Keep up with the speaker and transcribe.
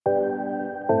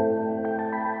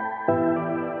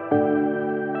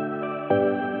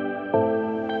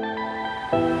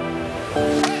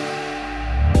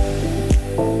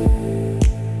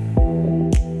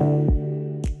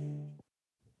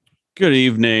Good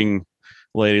evening,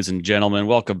 ladies and gentlemen.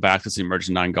 Welcome back to the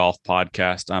Emerging Nine Golf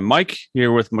Podcast. I'm Mike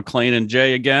here with McLean and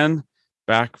Jay again,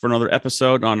 back for another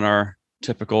episode on our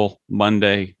typical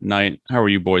Monday night. How are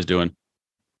you boys doing?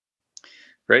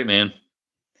 Great, man.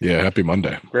 Yeah, happy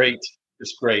Monday. Great.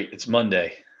 It's great. It's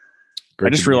Monday. I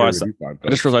just realized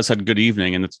I said good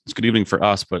evening, and it's good evening for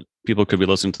us, but people could be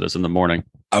listening to this in the morning.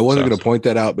 I wasn't going to point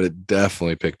that out, but it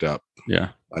definitely picked up. Yeah.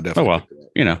 I definitely.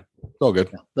 It's all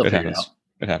good. They'll It figure happens.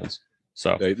 It happens.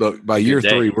 So Hey, look, by year Good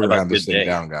day. 3, we're How going to about have this good thing day?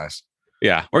 down, guys.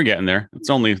 yeah, we're getting there.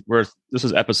 This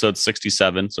is episode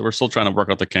 67, so we're still trying to work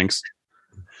out the kinks.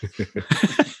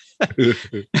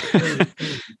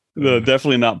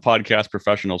 Definitely not podcast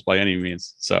professionals by any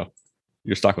means. So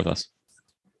you're stuck with us.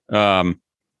 I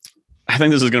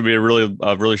think this is going to be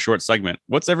a really short segment.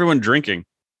 What's everyone drinking?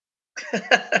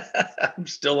 I'm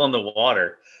still on the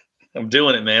water. I'm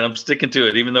doing it, man. I'm sticking to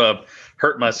it, even though I've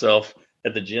hurt myself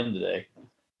at the gym today.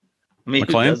 I mean,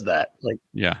 McLean? who does that? Like,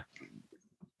 Yeah,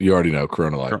 You already know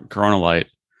Corona Light. Corona Light.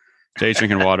 Jay's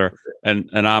drinking water, and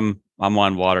I'm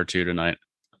on water too tonight.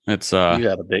 It's you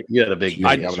had a big I'm day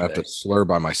going to have to yesterday. slur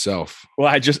by myself. well,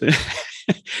 I just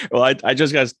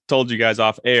told you guys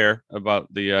off air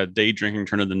about the day drinking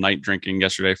turned into night drinking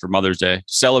yesterday for Mother's Day,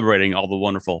 celebrating all the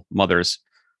wonderful mothers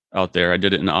out there. I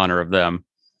did it in honor of them,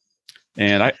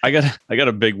 and I got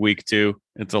a big week too.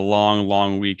 It's a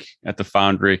long week at the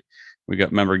Foundry. We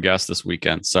got member guests this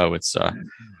weekend, so it's a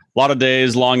lot of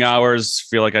days, long hours.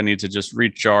 Feel like I need to just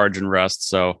recharge and rest.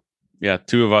 So yeah,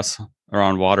 2 of us are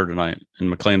on water tonight, and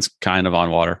McLean's kind of on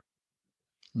water.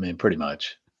 I mean, pretty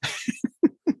much.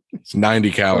 It's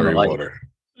 90 calorie Light. water.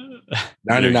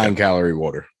 99 calorie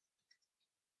water.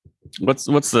 What's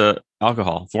the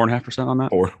alcohol? 4.5% on that?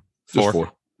 4. Just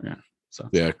 4. Yeah. So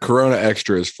Yeah, Corona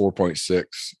Extra is 4.6.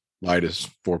 Light is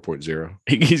 4.0.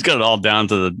 he's got it all down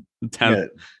to the 10th.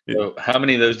 Yeah. So how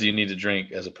many of those do you need to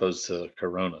drink as opposed to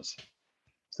Coronas?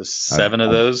 So 7 of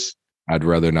those? I'd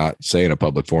rather not say in a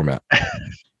public format.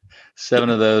 7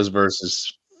 of those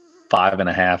versus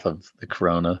 5.5 of the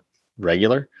Corona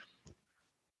regular?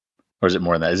 Or is it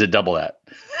more than that? Is it double that?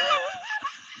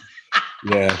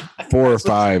 Yeah, 4 or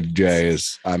 5, Jay,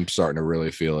 is I'm starting to really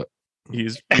feel it.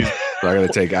 He's So I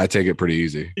take it pretty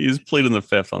easy. he's pleading the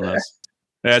fifth on this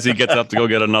as he gets up to go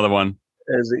get another one.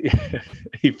 As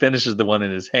he finishes the one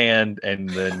in his hand and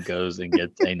then goes and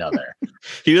gets another.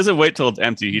 He doesn't wait till it's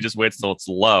empty. He just waits till it's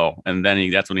low, and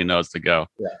then that's when he knows to go.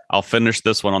 Yeah. I'll finish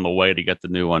this one on the way to get the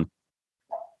new one.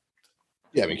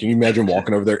 Yeah, I mean, can you imagine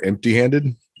walking over there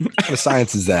empty-handed? What kind of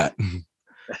science is that?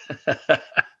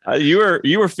 You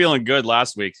were feeling good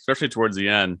last week, especially towards the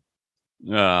end.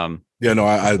 Yeah, no,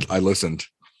 I listened.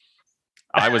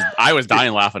 I was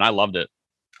dying laughing. I loved it.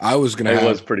 I was gonna It have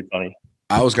was pretty funny.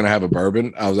 I was gonna have a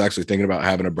bourbon. I was actually thinking about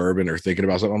having a bourbon or thinking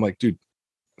about something. I'm like, dude,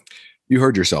 you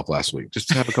heard yourself last week.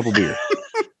 Just have a couple beers.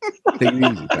 Take it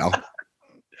easy, pal.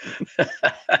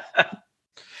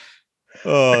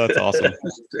 Oh, that's awesome.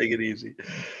 Take it easy.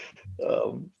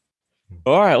 All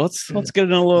right, let's get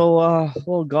in a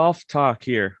little golf talk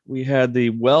here. We had the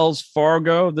Wells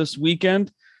Fargo this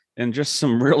weekend, and just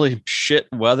some really shit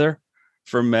weather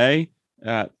for May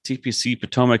at TPC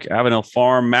Potomac Avenel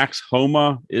Farm. Max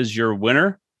Homa is your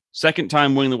winner. Second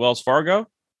time winning the Wells Fargo,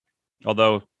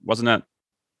 although wasn't at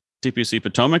TPC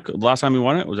Potomac the last time he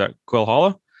won it. Was at Quill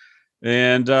Hollow.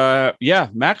 And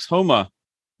Max Homa,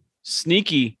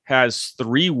 sneaky, has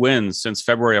 3 wins since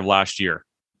February of last year.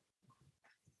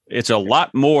 It's a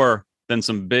lot more than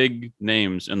some big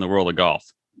names in the world of golf.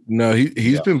 No,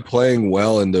 he's been playing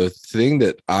well. And the thing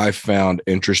that I found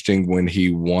interesting when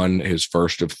he won his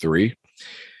first of 3,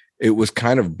 it was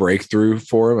kind of breakthrough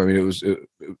for him. I mean,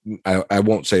 I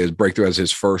won't say his breakthrough as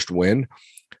his first win,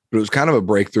 but it was kind of a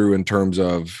breakthrough in terms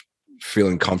of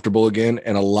feeling comfortable again.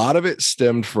 And a lot of it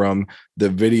stemmed from the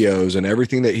videos and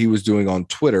everything that he was doing on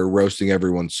Twitter, roasting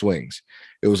everyone's swings.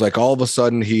 It was like all of a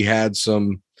sudden he had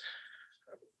some,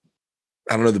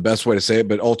 I don't know the best way to say it,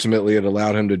 but ultimately it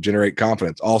allowed him to generate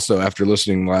confidence. Also, after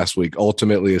listening last week,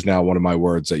 ultimately is now one of my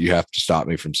words that you have to stop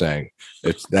me from saying.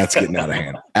 That's getting out of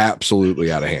hand.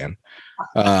 Absolutely out of hand.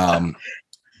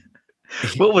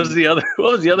 What was the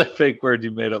other fake word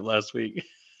you made up last week?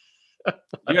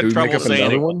 You had trouble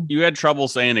saying you had trouble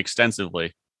saying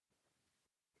extensively.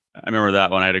 I remember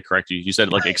that one. I had to correct you. You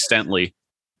said like extently.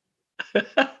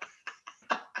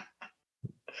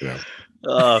 Yeah.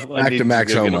 Back to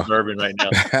Max Homa. Bourbon right now.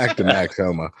 Back to Max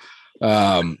Homa.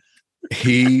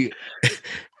 He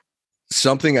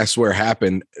something I swear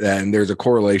happened, and there's a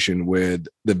correlation with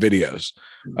the videos.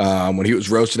 When he was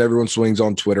roasting everyone's swings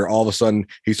on Twitter, all of a sudden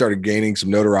he started gaining some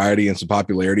notoriety and some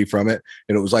popularity from it.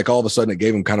 And it was like all of a sudden it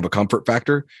gave him kind of a comfort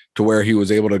factor to where he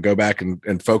was able to go back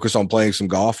and focus on playing some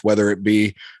golf, whether it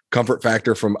be comfort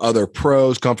factor from other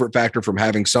pros, comfort factor from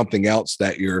having something else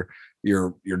that you're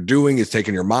doing is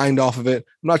taking your mind off of it.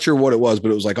 I'm not sure what it was,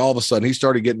 but it was like all of a sudden he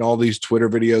started getting all these Twitter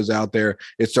videos out there.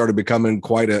 It started becoming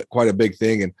quite a big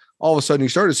thing. And all of a sudden you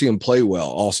started to see him play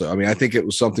well also. I mean, I think it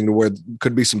was something to where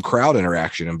could be some crowd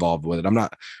interaction involved with it.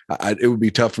 It would be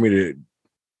tough for me to,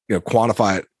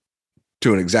 quantify it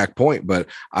to an exact point, but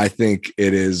I think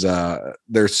it is,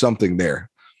 there's something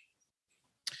there.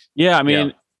 Yeah. I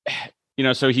mean,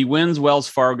 so he wins Wells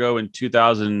Fargo in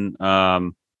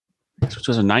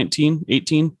 2019,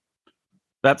 18.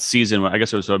 That season, I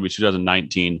guess it was probably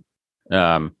 2019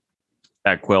 at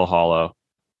Quail Hollow.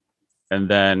 And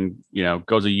then,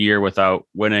 goes a year without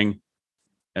winning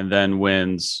and then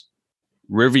wins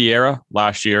Riviera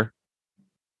last year,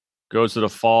 goes to the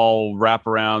fall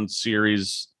wraparound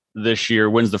series this year,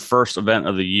 wins the first event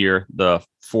of the year, the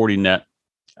 40 net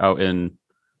out in,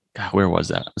 God, where was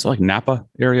that? It's like Napa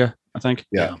area, I think.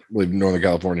 Yeah. I believe Northern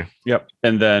California. Yep.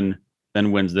 And then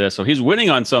wins this. So he's winning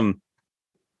on some,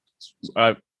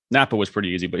 Napa was pretty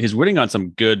easy, but he's winning on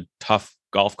some good, tough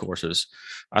golf courses.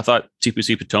 I thought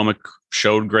TPC Potomac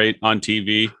showed great on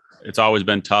TV. It's always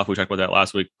been tough. We talked about that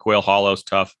last week. Quail Hollow's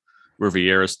tough.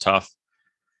 Riviera's tough.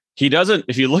 He doesn't,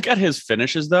 if you look at his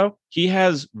finishes though, he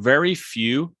has very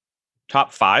few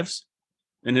top fives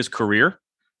in his career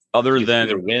other than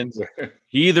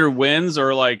he either wins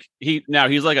or like he's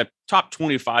like a top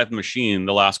 25 machine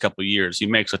the last couple of years. He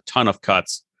makes a ton of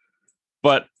cuts,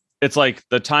 but it's like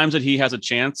the times that he has a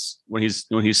chance when he's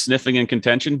sniffing in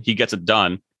contention, he gets it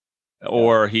done,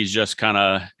 or he's just kind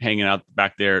of hanging out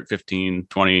back there at 15,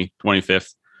 20,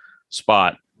 25th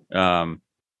spot.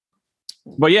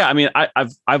 But yeah, I mean,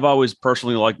 I've always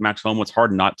personally liked Max Homa. It's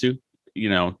hard not to,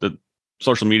 the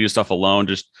social media stuff alone.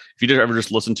 Just if you ever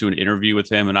just listen to an interview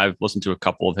with him, and I've listened to a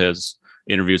couple of his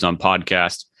interviews on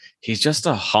podcast, he's just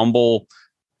a humble,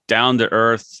 down to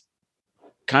earth,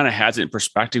 kind of has it in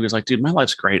perspective. He's like, dude, my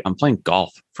life's great. I'm playing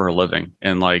golf for a living.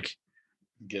 And like,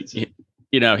 gets it.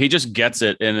 He just gets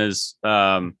it and is,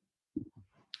 I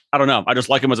don't know. I just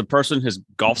like him as a person. His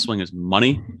golf swing is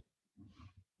money.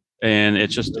 And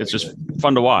it's just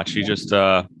fun to watch. He just,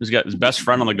 he's got his best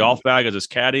friend on the golf bag as his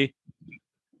caddy,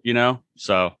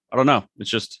 so I don't know.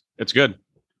 It's good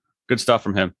stuff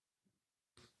from him.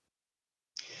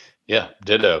 Yeah.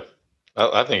 Ditto.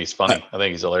 I think he's funny. I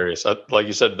think he's hilarious. Like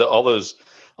you said,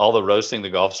 all the roasting the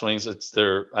golf swings, I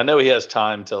know he has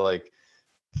time to like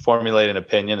formulate an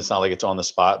opinion. It's not like it's on the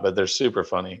spot, but they're super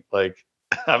funny. Like,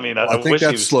 I mean, I think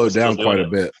that's slowed down quite a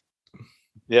bit.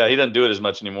 Yeah. He doesn't do it as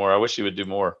much anymore. I wish he would do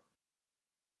more,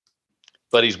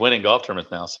 but he's winning golf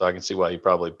tournaments now. So I can see why he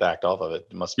probably backed off of it.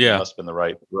 It must have been the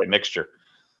right mixture.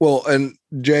 Well, and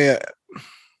Jay,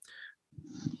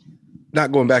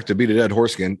 not going back to beat a dead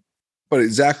horse again, but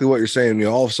exactly what you're saying.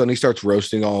 All of a sudden he starts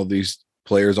roasting all of these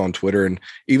players on Twitter, and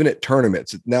even at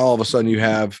tournaments. Now all of a sudden you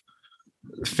have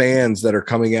fans that are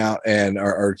coming out and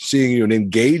are seeing you and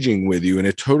engaging with you in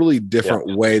a totally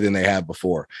different way than they have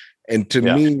before. And to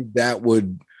me, that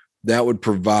would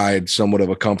provide somewhat of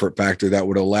a comfort factor that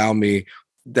would allow me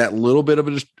that little bit of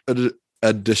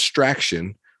a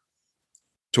distraction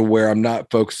to where I'm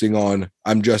not focusing on,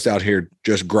 I'm just out here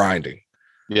just grinding.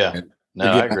 Yeah.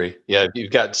 I agree. Yeah. If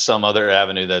you've got some other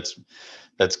avenue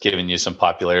that's giving you some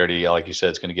popularity, like you said,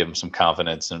 it's going to give him some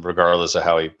confidence, and regardless of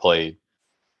how he played.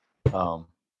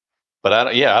 But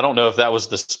I don't know if that was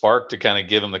the spark to kind of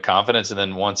give him the confidence. And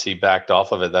then once he backed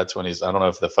off of it, that's when I don't know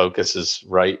if the focus is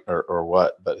right or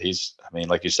what, but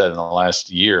like you said, in the last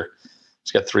year,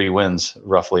 he's got 3 wins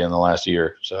roughly in the last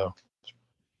year. So it's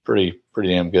pretty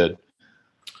damn good.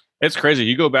 It's crazy.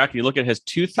 You go back and you look at his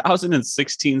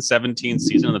 2016-17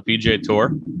 season on the PGA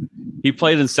Tour. He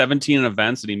played in 17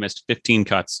 events and he missed 15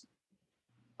 cuts.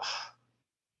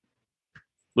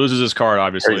 Loses his card,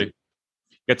 obviously. Crazy.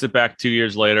 Gets it back 2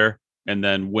 years later and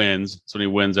then wins. So he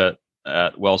wins at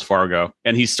Wells Fargo.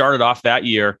 And he started off that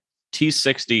year,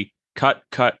 T60, cut.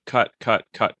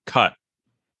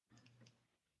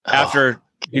 After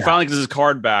he finally gets his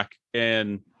card back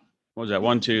in, what was that?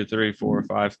 1, 2, 3, 4,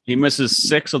 5. He misses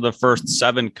 6 of the first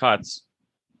 7 cuts.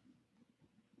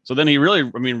 So then he really,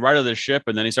 righted the ship,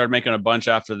 and then he started making a bunch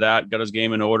after that, got his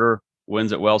game in order,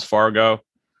 wins at Wells Fargo. So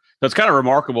it's kind of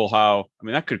remarkable how,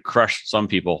 that could crush some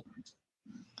people,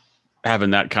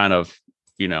 having that kind of,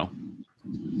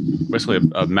 basically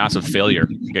a massive failure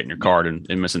getting your card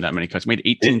and missing that many cuts. Made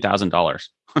 $18,000.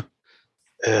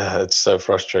 Yeah, it's so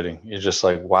frustrating. You're just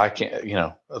like, why can't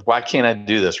I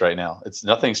do this right now?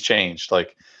 Nothing's changed.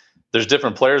 Like, there's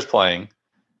different players playing,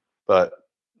 but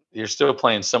you're still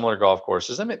playing similar golf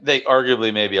courses. I mean, they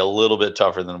arguably may be a little bit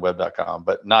tougher than web.com,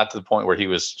 but not to the point where he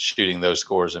was shooting those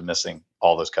scores and missing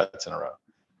all those cuts in a row.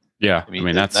 Yeah. I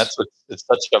mean that's what it's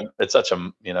such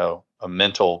a a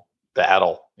mental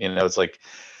battle. It's like,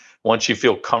 once you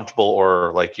feel comfortable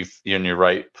or like you're in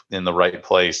the right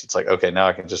place, it's like, okay, now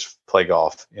I can just play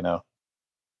golf,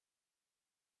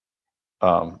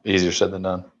 easier said than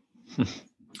done.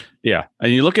 Yeah.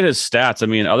 And you look at his stats. I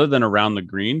mean, other than around the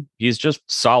green, he's just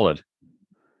solid.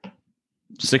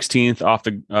 16th off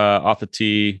the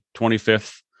tee,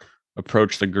 25th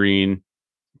approach the green,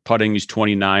 putting he's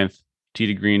 29th, tee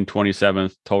to green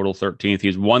 27th, total 13th.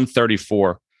 He's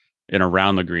 134 in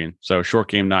around the green. So short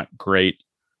game, not great.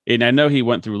 And I know he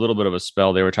went through a little bit of a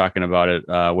spell. They were talking about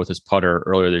it with his putter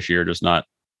earlier this year, just not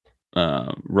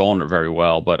rolling it very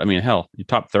well. But I mean, hell, you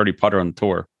top 30 putter on the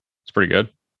tour. It's pretty good.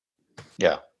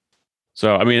 Yeah.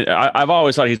 So, I mean, I've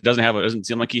always thought it doesn't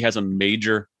seem like he has a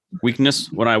major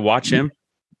weakness when I watch him.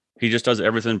 He just does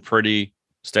everything pretty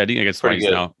steady. I guess he's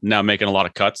now making a lot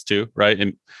of cuts too, right?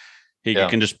 And he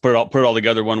can just put it all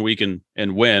together one week and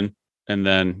win. And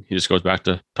then he just goes back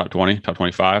to top 20, top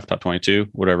 25, top 22,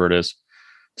 whatever it is.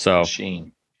 So,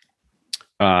 machine.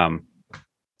 I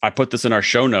put this in our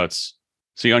show notes.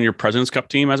 See on your President's Cup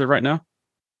team as of right now?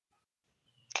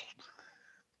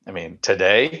 I mean,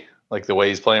 today, like the way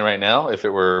he's playing right now, if it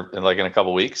were in a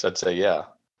couple weeks, I'd say, yeah.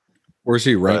 Where's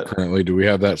he ranked currently? Do we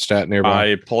have that stat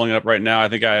nearby? Pulling it up right now. I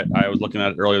think I was looking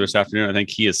at it earlier this afternoon. I think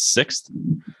he is 6th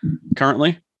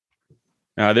currently.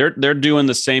 They're doing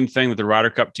the same thing that the Ryder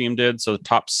Cup team did. So the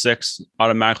top 6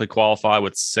 automatically qualify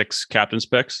with 6 captain's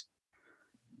picks.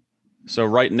 So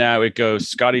right now it goes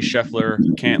Scotty Scheffler,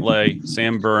 Cantlay,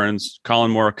 Sam Burns,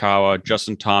 Colin Morikawa,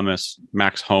 Justin Thomas,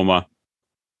 Max Homa.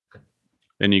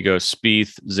 Then you go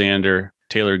Spieth, Xander,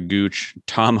 Taylor Gooch,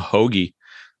 Tom Hoagie,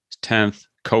 10th,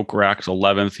 Kokrak's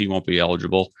 11th. He won't be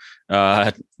eligible.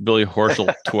 Billy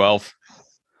Horschel, 12th.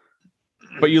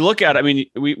 But you look at it, I mean,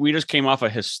 we just came off a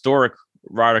historic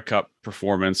Ryder Cup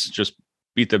performance, just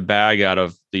beat the bag out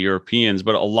of the Europeans.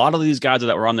 But a lot of these guys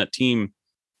that were on that team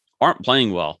aren't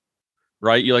playing well,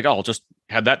 right? You're like, oh, I'll just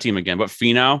have that team again. But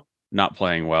Finau, not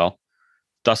playing well.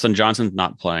 Dustin Johnson's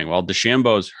not playing well.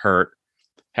 DeChambeau's hurt.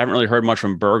 Haven't really heard much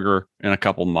from Berger in a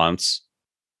couple months.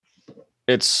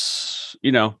 It's,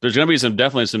 there's going to be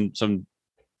definitely some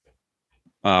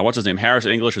what's his name? Harris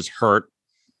English is hurt.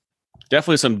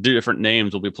 Definitely some different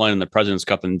names will be playing in the President's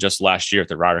Cup than just last year at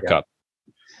the Ryder Cup.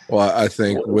 Well, I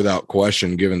think without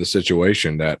question, given the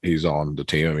situation that he's on the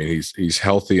team, I mean, he's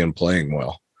healthy and playing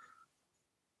well.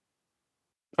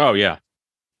 Oh, yeah.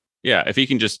 Yeah, if he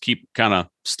can just keep kind of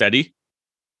steady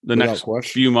next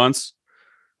few months,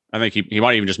 I think he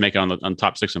might even just make it on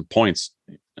top 6 in points.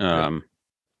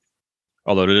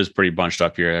 Although it is pretty bunched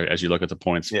up here as you look at the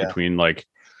points between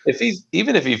if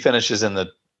he finishes in the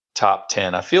top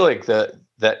 10, I feel like that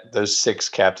those 6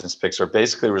 captain's picks are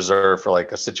basically reserved for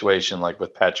a situation like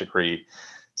with Patrick Reed.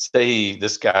 Say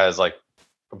this guy is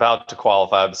about to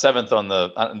qualify, 7th on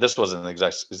the. This wasn't the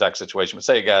exact situation, but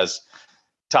say a guy's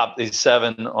he's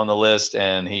 7 on the list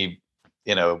and he,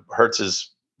 hurts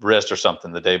his wrist or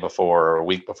something the day before or a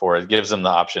week before. It gives him the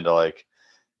option to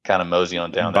kind of mosey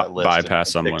on down that list,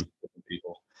 bypass someone.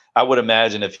 People. I would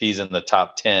imagine if he's in the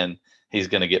top 10, he's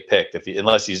going to get picked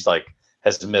unless he's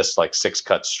has missed 6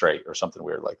 cuts straight or something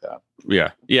weird like that.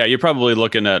 Yeah. You're probably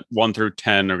looking at 1 through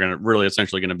 10 are going to really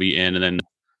essentially going to be in, and then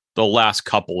the last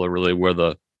couple are really where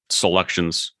the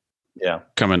selections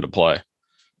come into play.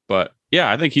 But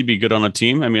yeah, I think he'd be good on a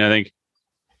team. I mean, I think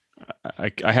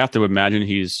I have to imagine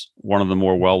he's one of the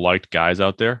more well-liked guys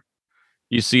out there.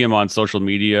 You see him on social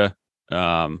media,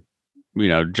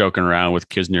 joking around with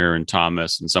Kisner and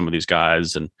Thomas and some of these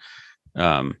guys. And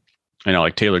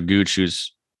Taylor Gooch,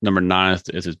 who's number 9,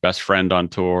 is his best friend on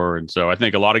tour. And so I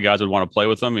think a lot of guys would want to play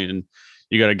with him. And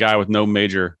you got a guy with no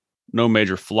major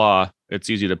flaw. It's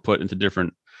easy to put into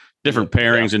different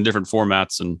pairings and different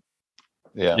formats and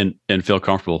feel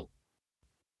comfortable.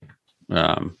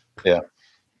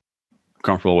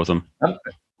 Comfortable with him.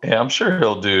 I'm sure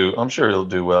he'll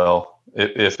do well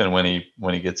if and when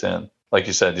he gets in. Like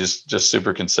you said, just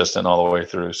super consistent all the way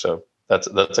through. So that's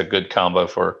a good combo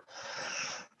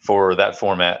for that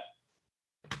format.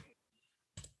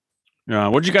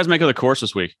 What did you guys make of the course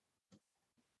this week?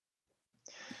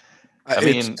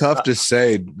 It's tough to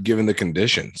say given the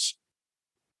conditions.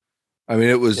 I mean,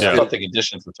 it was. I thought the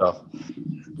conditions were tough.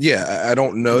 Yeah, I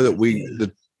don't know that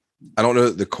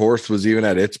the course was even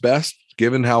at its best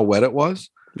given how wet it was.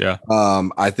 Yeah.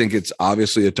 I think it's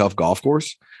obviously a tough golf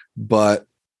course, but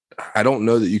I don't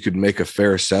know that you could make a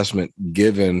fair assessment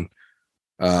given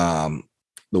the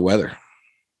weather.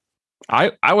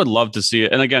 I would love to see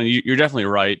it. And again, you're definitely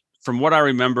right. From what I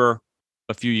remember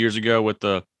a few years ago with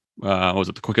the was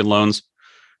it the Quicken Loans?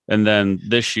 And then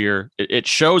this year, it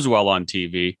shows well on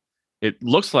TV. It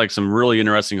looks like some really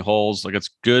interesting holes. Like it's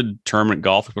good tournament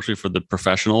golf, especially for the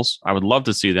professionals. I would love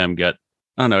to see them get,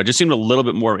 I don't know, it just seemed a little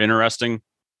bit more interesting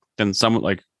than some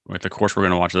like the course we're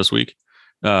going to watch this week.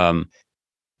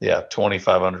 Yeah,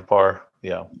 25 under par.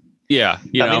 Yeah. Yeah.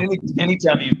 I mean,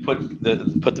 anytime you put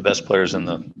the best players in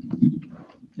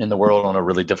the world on a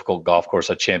really difficult golf course,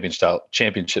 a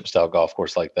championship style golf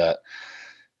course like that,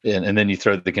 and then you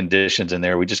throw the conditions in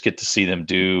there, we just get to see them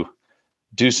do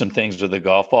some things with the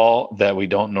golf ball that we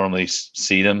don't normally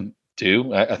see them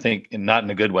do. I think not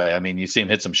in a good way. I mean, you see him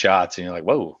hit some shots and you're like,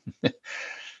 whoa,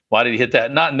 why did he hit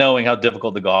that? Not knowing how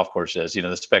difficult the golf course is.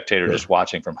 The spectator just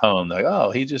watching from home, they're like,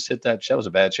 oh, he just hit that. That was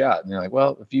a bad shot. And you're like,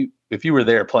 well, if you were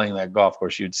there playing that golf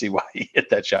course, you'd see why he hit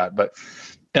that shot. But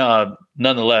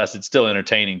nonetheless, it's still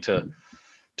entertaining to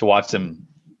watch them.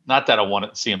 Not that I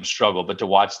want to see them struggle, but to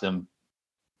watch them,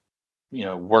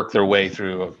 work their way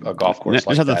through a golf course.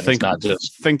 Just have to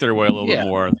think their way a little bit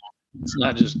more. It's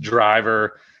not just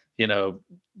driver,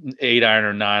 8-iron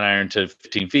or 9-iron to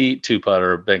 15 feet,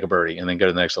 2-putter, bank a birdie, and then go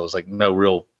to the next hole. It's like no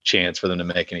real chance for them to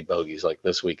make any bogeys. Like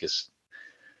this week it's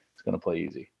going to play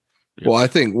easy. Well, I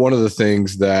think one of the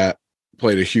things that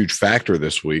played a huge factor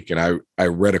this week, and I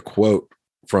read a quote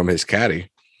from his caddy,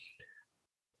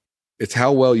 it's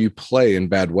how well you play in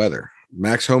bad weather.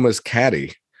 Max Homa's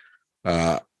caddy,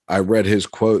 I read his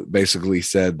quote, basically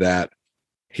said that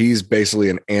he's basically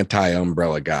an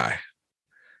anti-umbrella guy.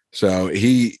 So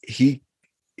he's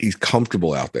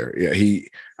comfortable out there. Yeah,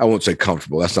 I won't say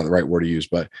comfortable. That's not the right word to use,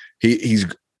 but he's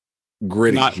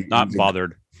gritty. Not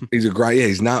bothered. He's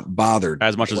he's not bothered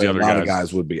as much as the other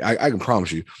guys would be. I can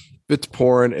promise you, if it's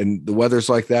pouring and the weather's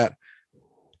like that,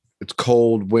 it's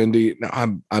cold, windy.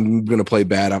 Now I'm going to play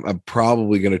bad. I'm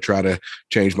probably going to try to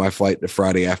change my flight to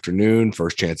Friday afternoon.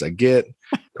 First chance I get,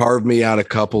 carve me out a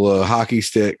couple of hockey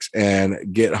sticks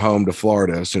and get home to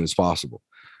Florida as soon as possible.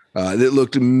 It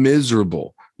looked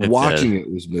miserable. Watching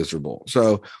it was miserable.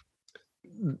 So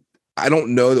I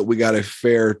don't know that we got a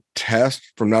fair test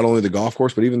from not only the golf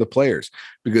course, but even the players,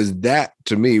 because that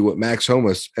to me, what Max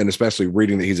Homa, and especially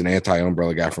reading that he's an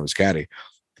anti-umbrella guy from his caddy,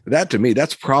 that to me,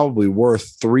 that's probably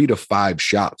worth 3 to 5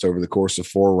 shots over the course of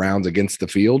 4 rounds against the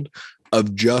field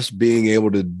of just being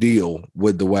able to deal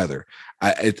with the weather.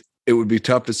 It would be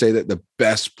tough to say that the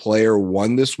best player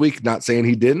won this week. Not saying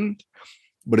he didn't,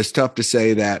 but it's tough to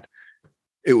say that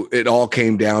it all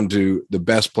came down to the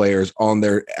best players on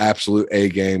their absolute A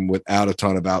game without a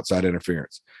ton of outside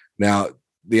interference. Now,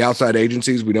 the outside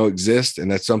agencies we know exist,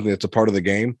 and that's something that's a part of the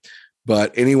game.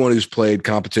 But anyone who's played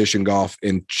competition golf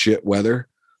in shit weather,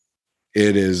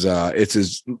 it's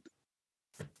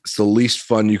the least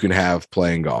fun you can have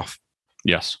playing golf.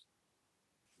 Yes,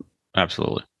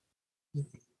 absolutely.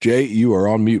 Jay, you are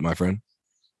on mute, my friend.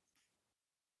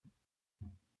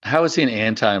 How is he an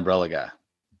anti-umbrella guy?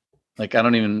 Like, how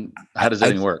does that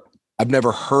even work? I've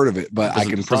never heard of it, but I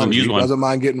can promise you he doesn't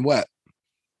mind getting wet.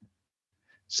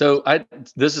 So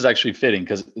this is actually fitting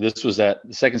because this was at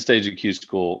the second stage of Q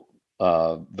School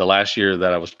the last year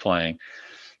that I was playing.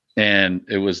 And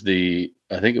it was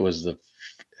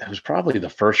probably the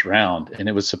first round, and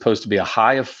it was supposed to be a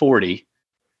high of 40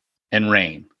 and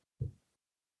rain.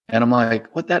 And I'm like,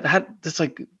 how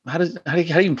do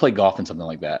you even play golf in something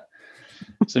like that?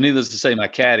 So needless to say, my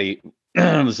caddy,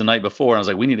 it was the night before. And I was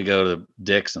like, we need to go to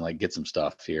Dick's and like get some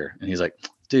stuff here. And he's like,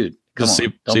 dude, come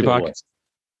on. Don't be a wuss.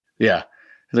 Yeah.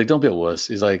 He's like, don't be a wuss.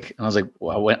 He's like, and I was like,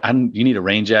 well, you need a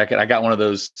rain jacket. I got one of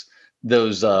those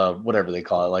whatever they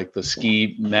call it, like the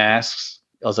ski masks.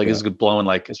 I was like, This is blowing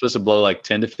it's supposed to blow like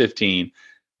 10 to 15,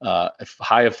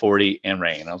 high of 40 and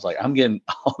rain. I was like, I'm getting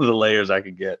all the layers I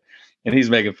could get. And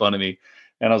he's making fun of me.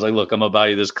 And I was like, look, I'm going to buy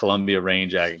you this Columbia rain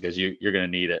jacket because you're going to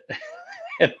need it.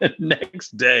 And the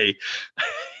next day,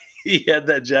 he had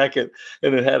that jacket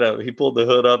and he pulled the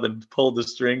hood up and pulled the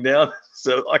string down.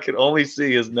 So I could only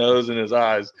see his nose and his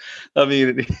eyes. I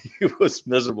mean, he was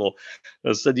miserable.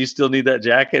 I said, you still need that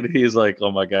jacket? And he's like,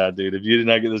 oh my God, dude, if you did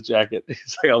not get this jacket,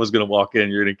 he's like, I was going to walk in,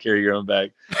 you're going to carry your own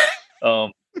bag.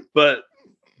 But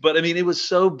I mean, it was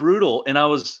so brutal. And I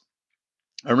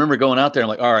remember going out there. I'm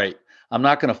like, all right, I'm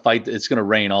not going to fight. It's going to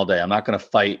rain all day. I'm not going to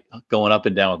fight going up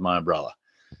and down with my umbrella.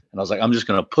 And I was like, I'm just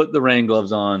going to put the rain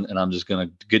gloves on and I'm going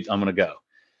to go.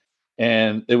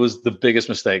 And it was the biggest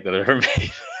mistake that I ever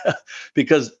made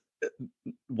because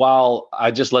while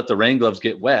I just let the rain gloves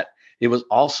get wet, it was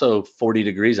also 40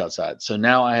 degrees outside. So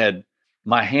now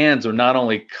my hands were not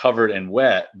only covered and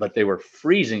wet, but they were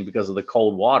freezing because of the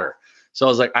cold water. So I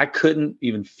was like, I couldn't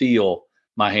even feel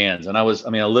my hands. And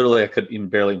I could even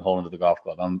barely hold onto the golf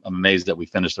club. I'm amazed that we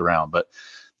finished the round, but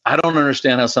I don't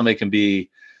understand how somebody can be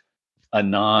a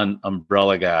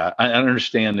non-umbrella guy. I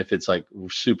understand if it's like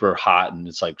super hot and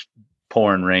it's like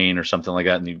pouring rain or something like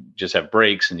that, and you just have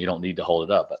breaks and you don't need to hold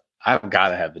it up. But I've got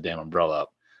to have the damn umbrella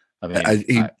up. I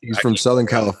mean, he's from Southern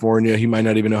California. He might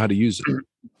not even know how to use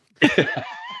it.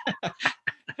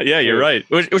 Yeah, you're right.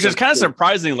 Which is kind of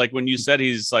surprising. Like when you said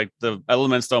he's like the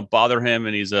elements don't bother him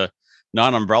and he's a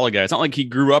non-umbrella guy. It's not like he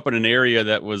grew up in an area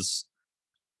that was,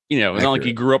 it's not like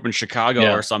he grew up in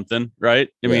Chicago or something, right?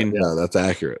 I mean, that's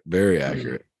accurate. Very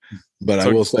accurate. But I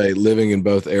will say, living in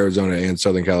both Arizona and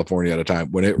Southern California at a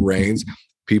time, when it rains,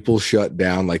 people shut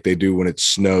down like they do when it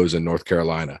snows in North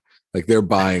Carolina. Like they're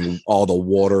buying all the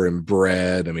water and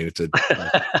bread. I mean, it's a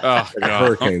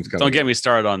hurricane's coming. Don't get me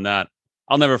started on that.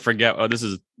 I'll never forget. This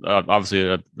is obviously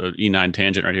a E9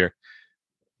 tangent right here.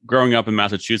 Growing up in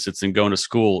Massachusetts and going to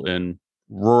school in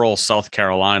rural South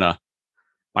Carolina,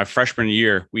 my freshman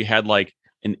year, we had like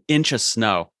an inch of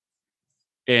snow.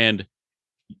 And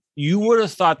you would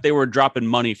have thought they were dropping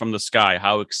money from the sky,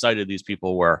 how excited these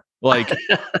people were. Like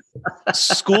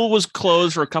school was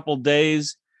closed for a couple of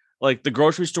days. Like the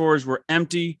grocery stores were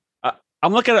empty.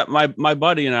 I'm looking at my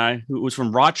buddy and I, who was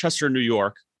from Rochester, New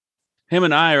York. Him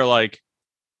and I are like,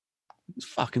 these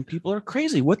fucking people are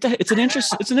crazy. What the heck? It's an inch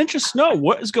of snow.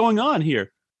 What is going on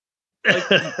here? Like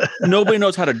nobody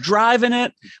knows how to drive in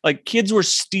it. Like kids were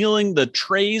stealing the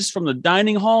trays from the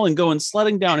dining hall and going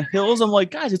sledding down hills. I'm like,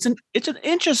 guys, it's an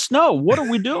inch of snow. What are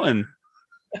we doing?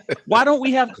 Why don't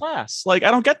we have class? Like,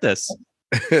 I don't get this.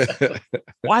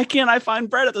 Why can't I find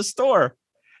bread at the store?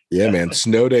 Yeah, man.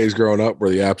 Snow days growing up were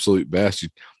the absolute best. You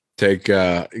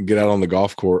get out on the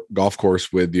golf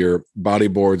course with your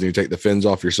bodyboards and you take the fins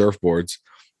off your surfboards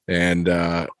and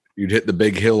you'd hit the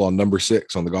big hill on number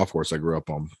 6 on the golf course I grew up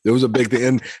on. It was a big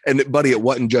thing. And buddy, it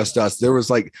wasn't just us. There was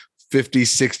like 50,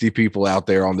 60 people out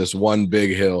there on this one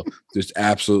big hill, just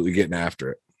absolutely getting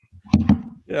after it.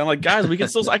 Yeah. I'm like, guys,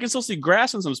 I can still see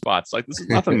grass in some spots. Like this is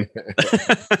nothing.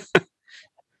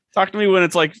 Talk to me when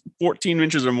it's like 14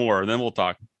 inches or more, and then we'll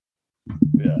talk.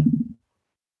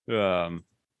 Yeah.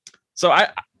 So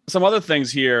some other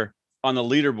things here on the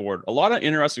leaderboard, a lot of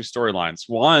interesting storylines.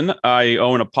 One, I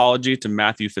owe an apology to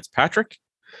Matthew Fitzpatrick.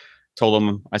 Told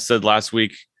him, I said last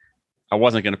week I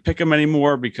wasn't going to pick him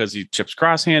anymore because he chips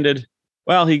cross-handed.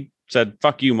 Well, he said,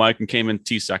 fuck you, Mike, and came in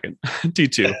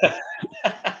T2.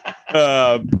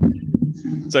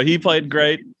 So he played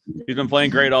great. He's been playing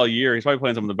great all year. He's probably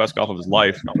playing some of the best golf of his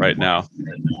life right now.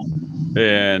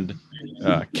 And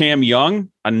Cam Young,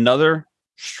 another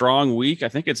strong week. I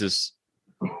think it's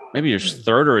maybe his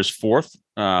third or his fourth.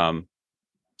 T2.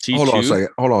 Hold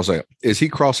on a second. Is he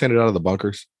cross-handed out of the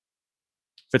bunkers?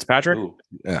 Fitzpatrick? Ooh.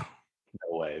 Yeah.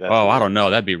 No way. I don't know.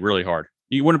 That'd be really hard.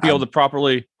 You wouldn't be able to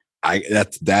properly.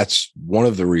 That's one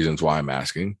of the reasons why I'm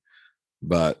asking.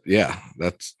 But yeah,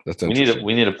 that's interesting.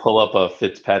 We need to pull up a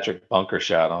Fitzpatrick bunker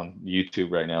shot on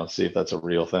YouTube right now and see if that's a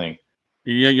real thing.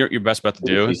 Yeah, your best bet to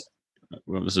do is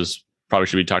this is probably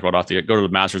should be talked about go to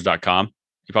themasters.com.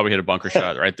 You probably hit a bunker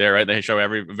shot right there, right? They show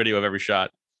every video of every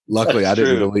shot. Luckily, I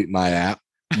didn't delete my app,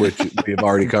 which we've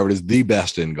already covered is the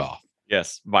best in golf.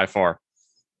 Yes, by far.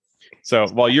 So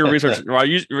while you're researching,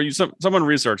 someone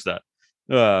researched that.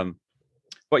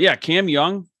 But yeah, Cam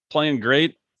Young playing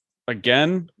great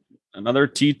again. Another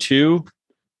T2.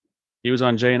 He was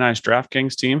on Jay and I's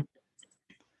DraftKings team.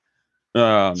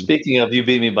 Speaking of, you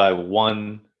beat me by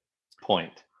 1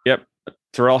 point. Yep.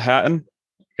 Terrell Hatton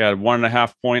got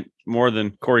 1.5 point more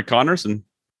than Corey Connors, and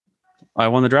I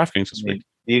won the DraftKings this week.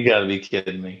 You got to be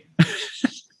kidding me.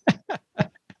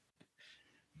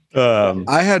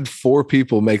 I had 4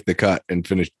 people make the cut and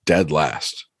finish dead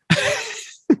last.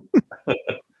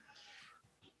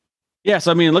 Yes,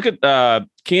 I mean, look at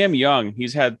Cam Young.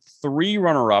 He's had 3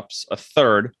 runner-ups, a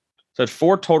third. So had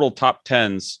 4 total top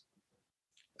 10s.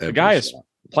 The guy is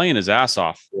playing his ass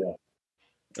off.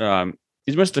 Yeah.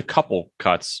 He's missed a couple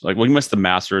cuts. He missed the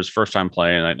Masters first time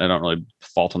playing. I don't really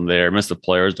fault him there. Missed the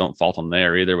Players, don't fault him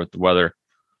there either with the weather.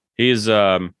 He's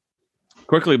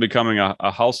quickly becoming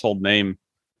a household name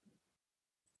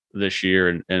this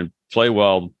year and play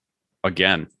well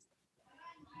again.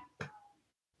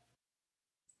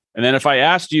 And then if I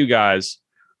asked you guys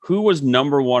who was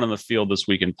number 1 in the field this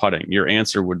week in putting, your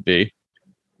answer would be?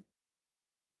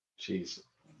 Jeez,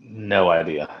 no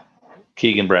idea.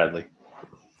 Keegan Bradley.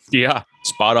 Yeah,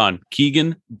 spot on.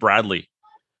 Keegan Bradley.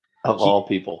 Of all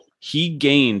people. he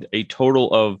gained a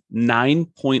total of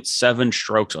 9.7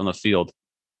 strokes on the field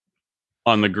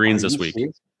on the greens this week.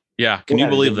 Yeah, can you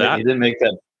believe that? He didn't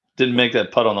make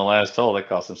that putt on the last hole. That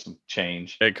cost him some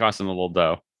change. It cost him a little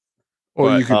dough.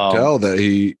 Well, you can tell that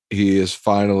he has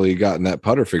finally gotten that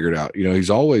putter figured out. You know, he's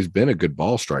always been a good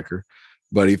ball striker,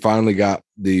 but he finally got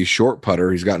the short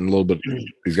putter. He's gotten a little bit.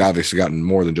 He's obviously gotten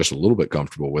more than just a little bit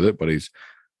comfortable with it, but he's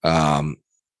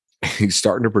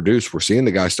starting to produce. We're seeing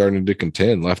the guy starting to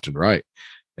contend left and right,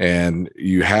 and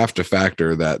you have to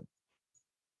factor that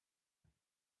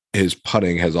his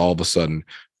putting has all of a sudden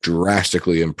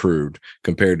drastically improved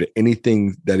compared to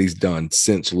anything that he's done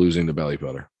since losing the belly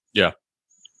putter. Yeah.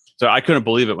 So I couldn't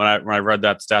believe it when I read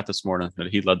that stat this morning that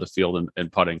he led the field in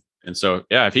putting. And so,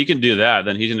 yeah, if he can do that,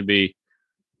 then he's going to be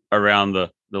around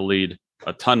the lead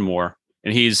a ton more.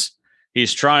 And he's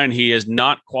trying. He is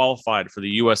not qualified for the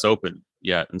U.S. Open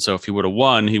yet. And so if he would have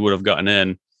won, he would have gotten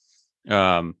in.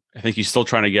 I think he's still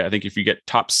trying to get. I think if you get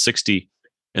top 60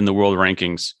 in the world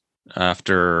rankings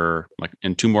after like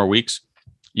in 2 more weeks,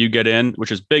 you get in,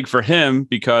 which is big for him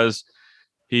because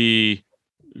he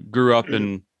grew up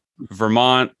in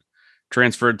Vermont,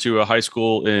 transferred to a high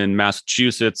school in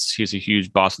Massachusetts. He's a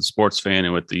huge Boston sports fan,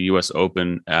 and with the U.S.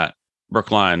 Open at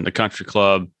Brookline, the country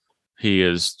club, he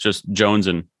is just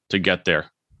jonesing to get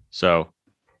there. So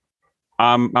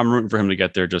I'm rooting for him to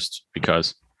get there just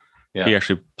because he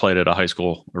actually played at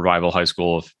a rival high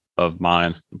school of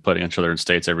mine, played against other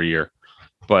states every year.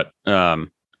 But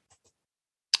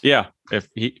if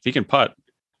he can putt,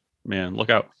 man, look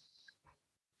out.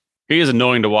 He is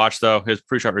annoying to watch, though. His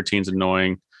pre-shot routine's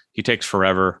annoying. He takes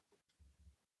forever.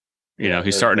 You know,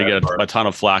 he's starting to get a ton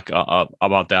of flack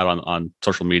about that on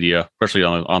social media, especially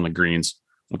on the greens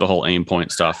with the whole aim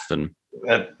point stuff. And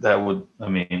that would, I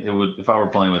mean, it would, if I were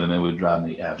playing with him, it would drive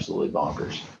me absolutely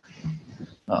bonkers.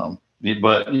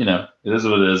 But you know, it is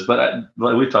what it is. But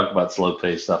we've talked about slow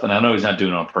pace stuff, and I know he's not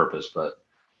doing it on purpose, but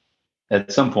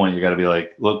at some point you got to be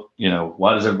like, look, you know,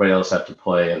 why does everybody else have to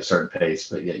play at a certain pace,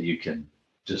 but yet you can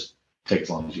just take as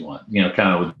long as you want? You know, kind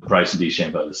of with Bryson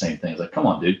DeChambeau, the same thing. It's like, come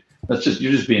on, dude,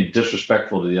 you're just being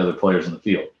disrespectful to the other players in the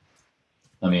field.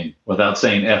 I mean, without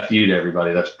saying F you to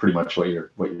everybody, that's pretty much what you're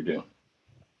doing.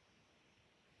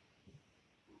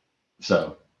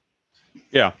 So,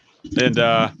 yeah, and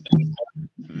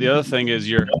the other thing is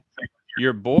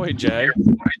your boy Jay.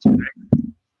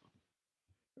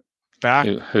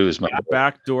 Who's my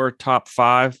backdoor top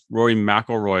 5, Rory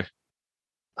McIlroy.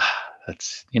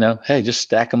 That's, you know, hey, just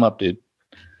stack them up, dude.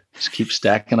 Just keep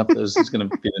stacking up those. He's going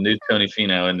to be the new Tony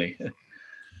Finau, isn't he?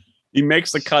 He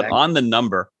makes the cut on the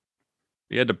number.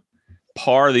 He had to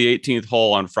par the 18th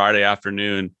hole on Friday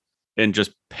afternoon in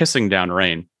just pissing down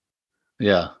rain.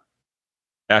 Yeah.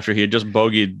 After he had just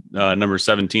bogeyed number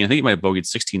 17. I think he might have bogeyed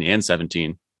 16 and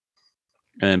 17.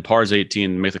 And then pars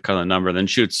 18, makes the cut on the number, then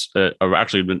shoots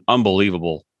actually an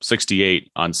unbelievable 68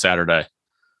 on Saturday.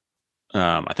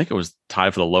 I think it was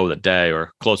tied for the low of the day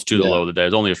or close to the low of the day.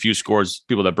 There's only a few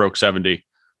people that broke 70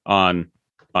 on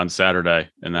Saturday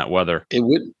in that weather.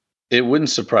 It wouldn't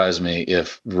surprise me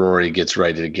if Rory gets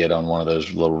ready to get on one of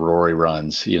those little Rory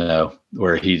runs, you know,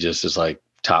 where he just is like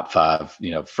top 5,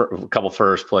 you know, a couple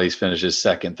first place finishes,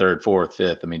 second, third, fourth,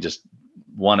 fifth. I mean, just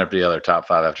one after the other, top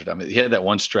 5 after time. He had that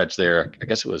one stretch there. I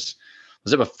guess was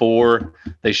it before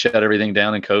they shut everything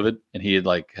down in COVID, and he had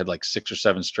 6 or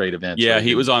 7 straight events. Yeah,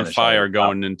 he was on fire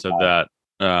going into that.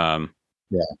 The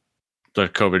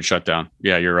COVID shutdown.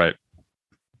 Yeah, you're right.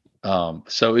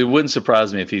 So it wouldn't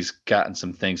surprise me if he's gotten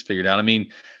some things figured out. I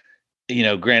mean, you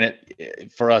know,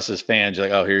 granted, for us as fans, you're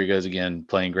like, oh, here he goes again,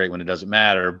 playing great when it doesn't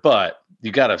matter. But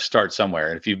you got to start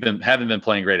somewhere. And if haven't been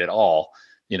playing great at all,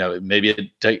 you know, maybe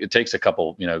it takes a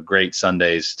couple, you know, great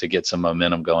Sundays to get some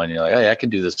momentum going. You're like, hey, I can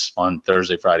do this on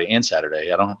Thursday, Friday, and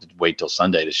Saturday. I don't have to wait till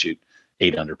Sunday to shoot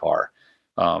 8 under par.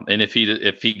 And if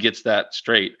he gets that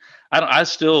straight, I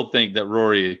still think that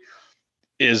Rory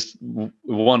is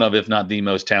one of, if not the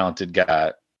most talented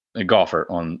golfer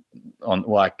on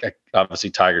obviously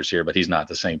Tiger's here, but he's not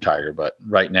the same Tiger. But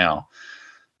right now,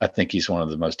 I think he's one of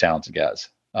the most talented guys.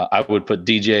 I would put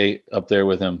DJ up there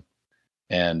with him,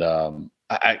 and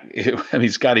I mean,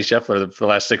 Scotty Scheffler for the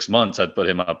last 6 months, I'd put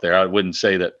him up there. I wouldn't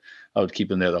say that I would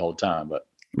keep him there the whole time, but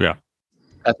yeah,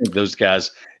 I think those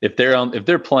guys, if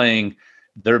they're playing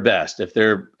their best, if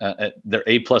they're their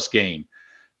A+ game,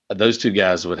 those two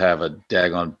guys would have a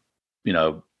daggone, you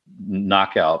know,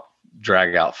 knockout,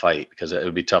 drag out fight, because it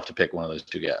would be tough to pick one of those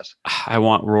two guys. I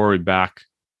want Rory back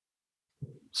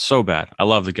so bad. I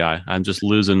love the guy. I'm just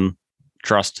losing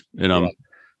trust in him,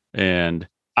 and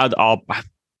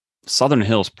Southern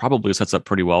Hills probably sets up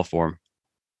pretty well for him.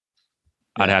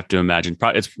 I'd have to imagine.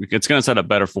 Probably it's going to set up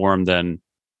better for him than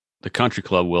the country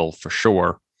club will for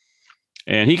sure.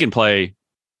 And he can play.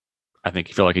 I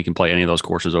feel like he can play any of those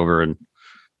courses over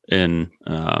in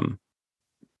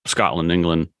Scotland,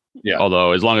 England. Yeah.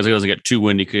 Although as long as he doesn't get too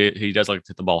windy, he does like to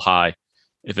hit the ball high.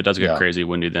 If it does get crazy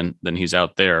windy, then he's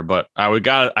out there. But I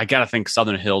gotta think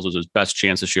Southern Hills was his best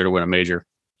chance this year to win a major.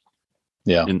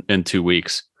 Yeah. In 2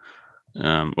 weeks,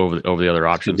 over the other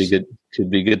options. Could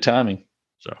be good timing.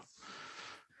 So,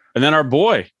 and then our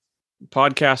boy,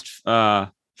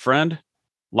 podcast friend,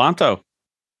 Lanto,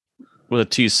 with a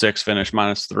T6 finish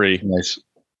 -3.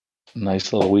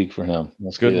 Nice little week for him.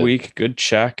 That's good week, good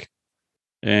check,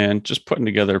 and just putting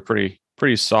together a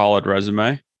pretty solid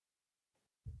resume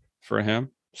for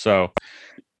him. So,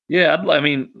 yeah, I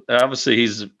mean, obviously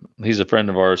he's a friend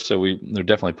of ours, so they're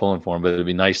definitely pulling for him. But it'd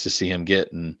be nice to see him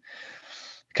get and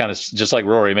kind of just like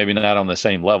Rory, maybe not on the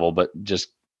same level, but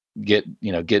just get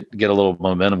a little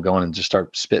momentum going and just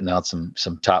start spitting out some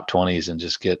top 20s and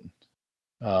just get.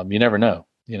 You never know,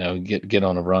 get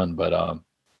on a run. But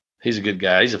he's a good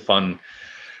guy. He's a fun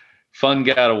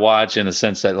guy to watch in the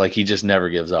sense that like he just never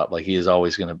gives up. Like he is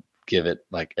always going to give it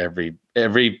like every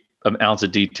ounce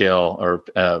of detail or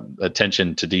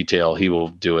attention to detail. He will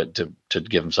do it to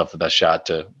give himself the best shot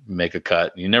to make a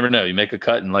cut. You never know. You make a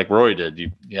cut, and like Roy did,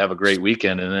 you have a great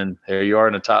weekend, and then here you are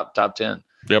in the top 10.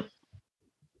 Yep,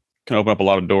 can open up a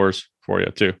lot of doors for you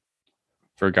too,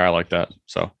 for a guy like that.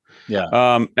 So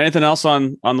yeah. Anything else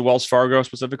on the Wells Fargo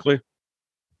specifically,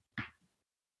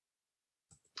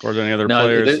 or any other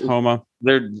players? Homa.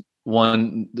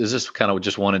 Is this kind of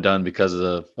just one and done because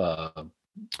of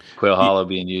Quail Hollow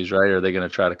being used, right? Or are they going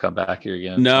to try to come back here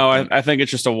again? No, I think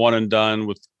it's just a one and done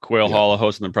with Quail Hollow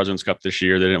hosting the President's Cup this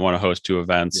year. They didn't want to host 2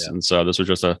 events. And so this was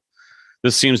just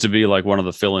this seems to be like one of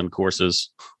the fill-in courses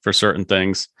for certain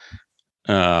things.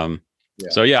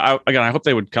 So yeah, I hope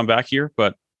they would come back here,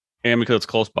 but because it's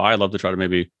close by, I'd love to try to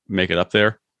maybe make it up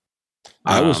there.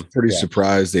 I was pretty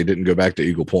surprised they didn't go back to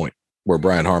Eagle Point where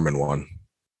Brian Harmon won.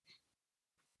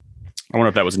 I wonder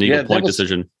if that was an Eagle Point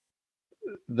decision.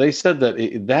 They said that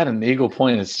and Eagle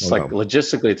Point is just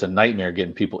logistically, it's a nightmare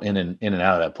getting people in and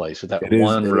out of that place with that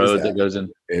road that goes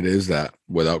in. It is that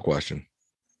without question.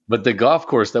 But the golf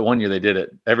course that one year they did it,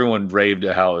 everyone raved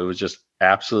at how it was just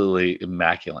absolutely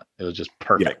immaculate. It was just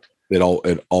perfect. Yeah,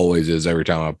 it always is every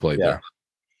time I've played there.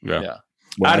 Yeah.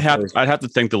 I'd have to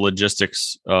think the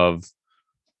logistics of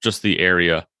just the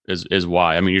area is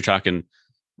why. I mean, you're talking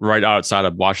right outside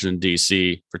of Washington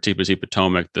D.C. for TPC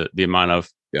Potomac, the amount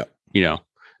of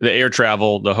the air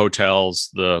travel, the hotels,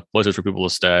 the places for people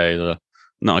to stay.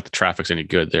 Not like the traffic's any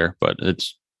good there, but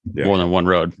it's more than one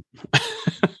road.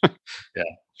 Yeah,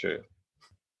 true.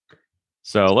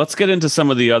 So let's get into some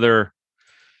of the other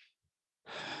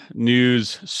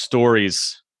news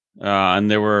stories,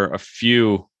 and there were a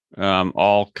few,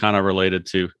 all kind of related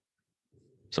to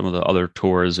some of the other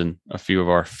tours and a few of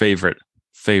our favorite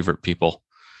people.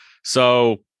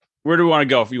 So where do we want to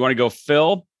go? If you want to go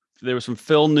Phil, there was some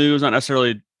Phil news, not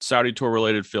necessarily Saudi tour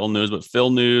related Phil news, but Phil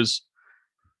news.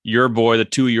 Your boy, the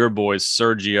 2 of your boys,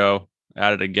 Sergio,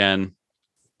 at it again.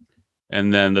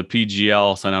 And then the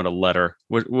PGL sent out a letter.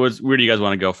 Where do you guys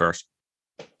want to go first?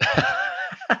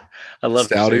 I love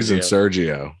Saudis and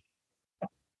Sergio. All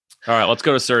right, let's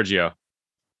go to Sergio.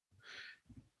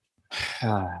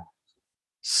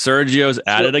 Sergio's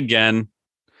at it again.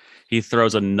 He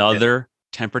throws another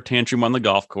temper tantrum on the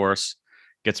golf course,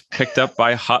 gets picked up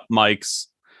by hot mics.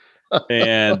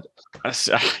 And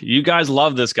you guys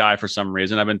love this guy for some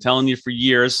reason. I've been telling you for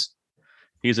years,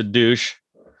 he's a douche.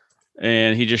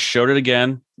 And he just showed it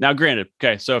again. Now, granted,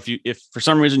 okay, so if for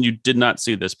some reason you did not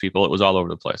see this, people, it was all over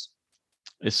the place.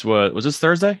 Was this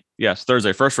Thursday? Yes,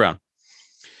 Thursday, first round.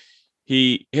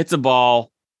 He hits a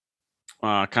ball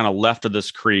kind of left of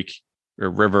this creek or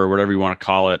river, whatever you want to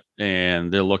call it,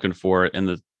 and they're looking for it.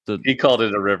 And he called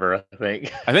it a river, I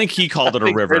think. I think he called it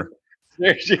a river.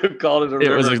 Sergio called it a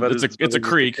river. It's a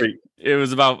creek. It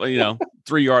was about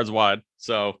 3 yards wide,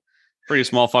 so pretty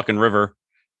small fucking river.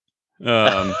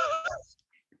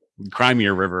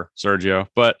 Crimea River, Sergio.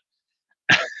 But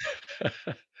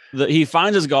he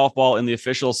finds his golf ball, and the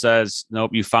official says,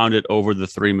 "Nope, you found it over the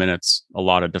 3 minutes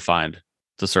allotted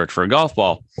to search for a golf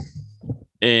ball."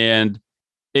 And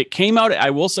it came out.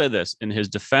 I will say this in his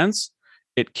defense: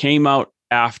 it came out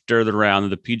after the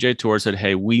round. The PGA Tour said,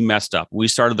 "Hey, we messed up. We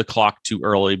started the clock too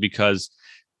early because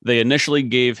they initially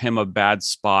gave him a bad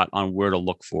spot on where to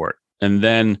look for it, and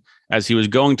then as he was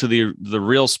going to the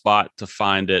real spot to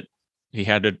find it, he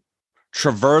had to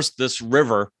traverse this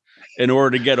river in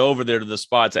order to get over there to the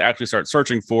spot to actually start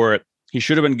searching for it. He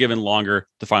should have been given longer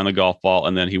to find the golf ball,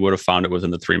 and then he would have found it within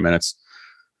the 3 minutes.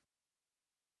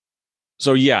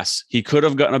 So yes, he could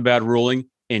have gotten a bad ruling,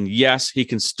 and yes, he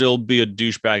can still be a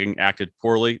douchebag and acted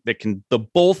poorly. The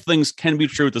both things can be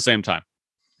true at the same time.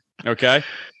 Okay,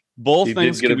 both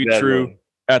things can be true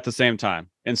at the same time.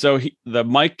 And so the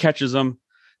Mike catches him.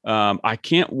 I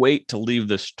can't wait to leave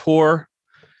this tour.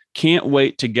 Can't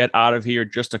wait to get out of here.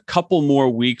 Just a couple more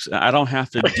weeks. I don't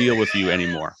have to deal with you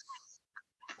anymore.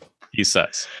 He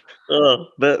says. Oh,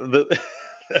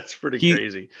 that's pretty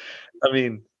crazy. I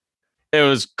mean, it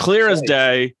was clear as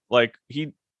day. Like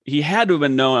he had to have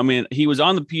been known. I mean, he was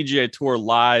on the PGA Tour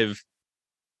live,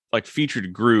 like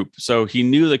featured group. So he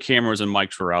knew the cameras and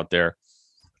mics were out there.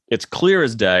 It's clear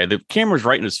as day. The camera's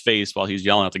right in his face while he's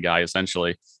yelling at the guy,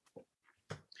 essentially.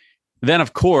 Then,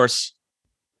 of course,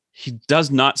 he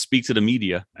does not speak to the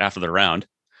media after the round,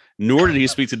 nor did he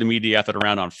speak to the media after the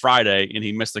round on Friday, and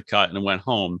he missed the cut and went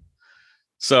home.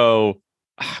 So,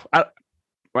 I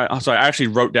actually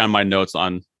wrote down my notes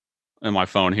on my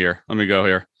phone here. Let me go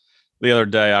here. The other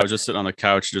day, I was just sitting on the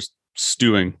couch, just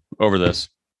stewing over this.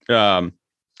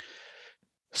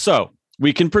 So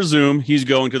we can presume he's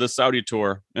going to the Saudi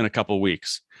tour in a couple of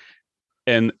weeks.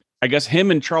 And I guess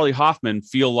him and Charlie Hoffman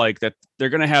feel like that they're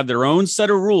going to have their own set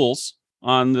of rules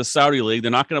on the Saudi league.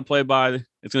 They're not going to play by,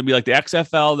 it's going to be like the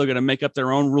XFL. They're going to make up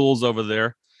their own rules over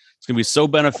there. It's going to be so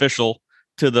beneficial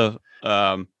to the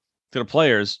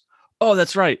players. Oh,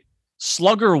 that's right.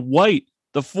 Slugger White,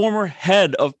 the former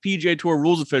head of PGA Tour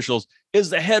rules officials, is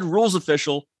the head rules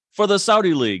official for the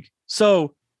Saudi league.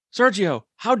 So, Sergio,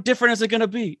 how different is it going to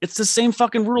be? It's the same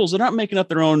fucking rules. They're not making up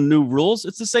their own new rules.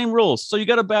 It's the same rules. So you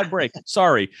got a bad break.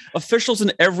 Sorry. Officials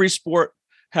in every sport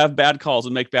have bad calls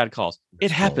and make bad calls. It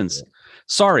happens.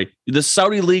 Sorry. The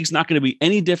Saudi league's not going to be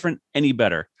any different, any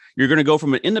better. You're going to go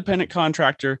from an independent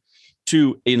contractor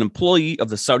to an employee of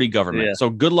the Saudi government. Yeah. So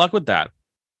good luck with that.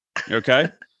 Okay.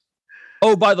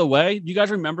 Oh, by the way, do you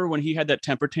guys remember when he had that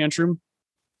temper tantrum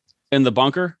in the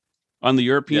bunker on the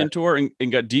European tour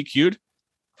and got DQ'd?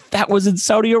 That was in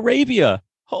Saudi Arabia.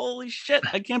 Holy shit.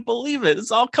 I can't believe it.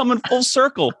 It's all coming full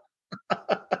circle.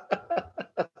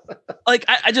 Like,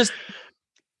 I just,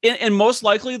 and most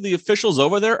likely the officials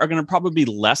over there are going to probably be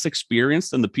less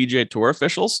experienced than the PGA Tour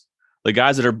officials, the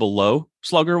guys that are below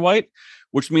Slugger White,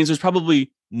 which means there's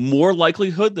probably more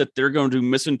likelihood that they're going to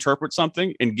misinterpret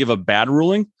something and give a bad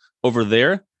ruling over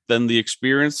there than the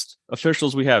experienced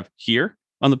officials we have here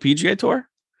on the PGA Tour.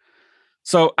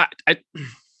 So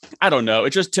I don't know.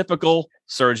 It's just typical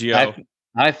Sergio.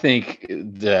 I think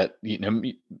that,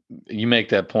 you make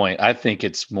that point. I think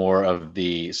it's more of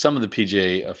some of the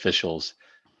PGA officials,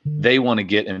 they want to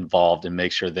get involved and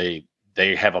make sure they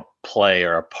have a play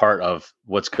or a part of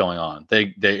what's going on.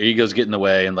 Their egos get in the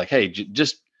way and like, hey,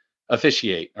 just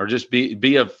officiate or just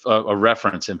be a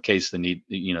reference in case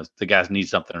the guys need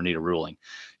something or need a ruling.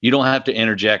 You don't have to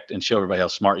interject and show everybody how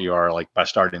smart you are, like by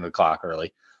starting the clock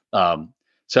early.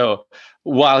 So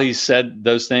while he said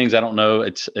those things, I don't know.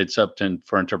 It's up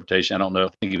for interpretation. I don't know. I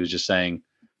think he was just saying,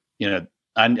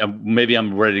 maybe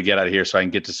I'm ready to get out of here so I can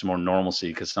get to some more normalcy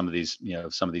because some of these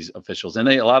officials, and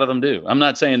a lot of them do. I'm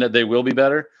not saying that they will be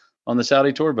better on the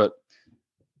Saudi tour, but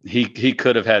he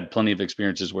could have had plenty of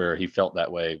experiences where he felt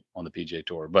that way on the PGA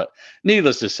Tour. But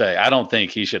needless to say, I don't think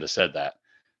he should have said that.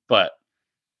 But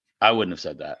I wouldn't have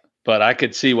said that. But I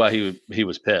could see why he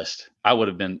was pissed. I would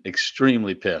have been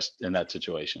extremely pissed in that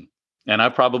situation. And I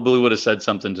probably would have said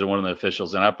something to one of the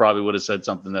officials, and I probably would have said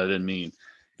something that I didn't mean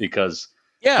because,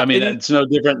 it's no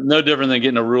different than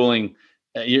getting a ruling.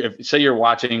 Say you're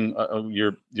watching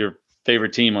your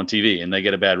favorite team on TV and they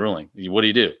get a bad ruling. What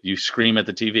do? You scream at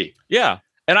the TV. Yeah.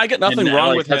 And I get nothing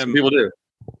wrong with that's him. What people do.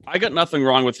 I got nothing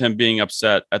wrong with him being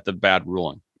upset at the bad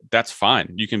ruling. That's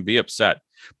fine. You can be upset.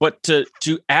 But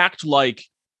to act like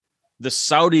the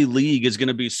Saudi league is going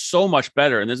to be so much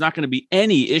better and there's not going to be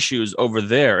any issues over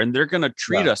there and they're going to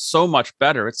treat us so much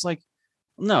better. It's like,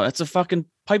 no, that's a fucking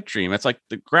pipe dream. It's like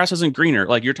the grass isn't greener.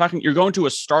 Like you're going to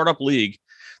a startup league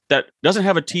that doesn't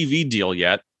have a TV deal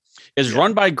yet, is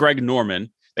run by Greg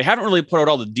Norman. They haven't really put out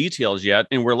all the details yet,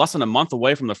 and we're less than a month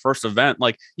away from the first event.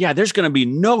 Like, there's going to be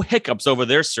no hiccups over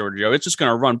there, Sergio. It's just going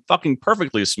to run fucking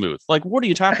perfectly smooth. Like, what are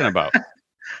you talking about?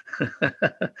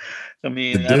 I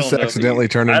mean, did this accidentally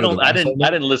turn into? I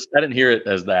didn't listen. I didn't hear it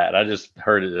as that. I just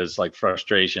heard it as like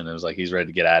frustration. It was like he's ready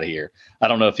to get out of here. I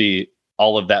don't know if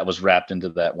all of that was wrapped into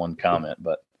that one comment,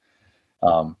 but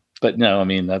no. I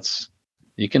mean, that's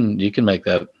you can make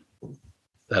that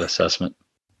assessment,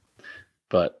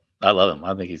 but. I love him.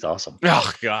 I think he's awesome.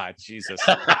 Oh God, Jesus!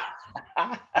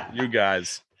 You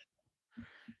guys,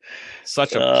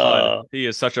 such a pud. He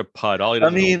is such a pud. All he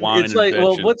does is whine it's like,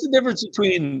 well, what's the difference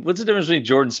between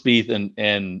Jordan Spieth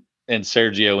and and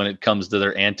Sergio when it comes to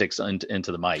their antics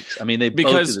into the mics. I mean, they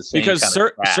both do the same because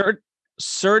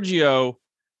Sergio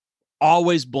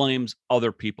always blames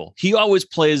other people. He always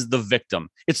plays the victim.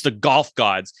 It's the golf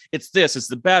gods. It's this. It's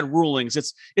the bad rulings.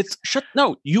 It's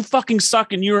no. You fucking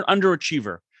suck and you're an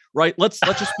underachiever, right? Let's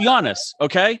just be honest,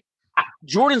 okay?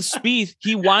 Jordan Spieth,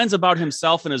 he whines about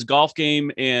himself in his golf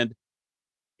game, and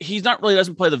he's not really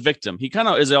doesn't play the victim. He kind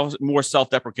of is more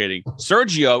self-deprecating.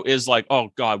 Sergio is like,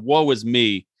 oh God, woe is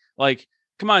me. Like,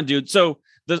 come on, dude. So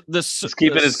he's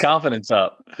keeping his confidence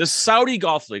up. The Saudi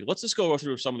Golf League. Let's just go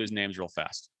through some of these names real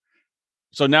fast.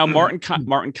 So now Martin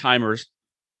Keimer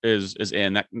is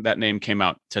in. That name came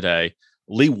out today.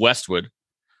 Lee Westwood,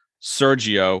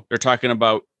 Sergio. They're talking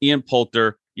about Ian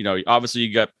Poulter. You know, obviously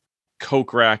you got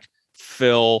Kokrak,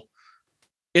 Phil.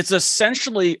 It's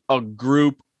essentially a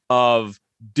group of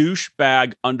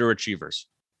douchebag underachievers.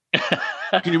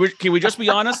 Can we just be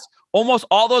honest? Almost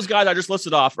all those guys I just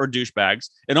listed off are douchebags,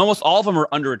 and almost all of them are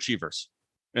underachievers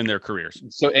in their careers.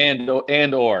 So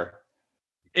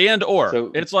or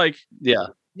so it's like,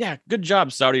 yeah, good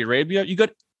job, Saudi Arabia. You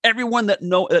got everyone that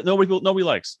nobody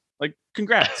likes. Like,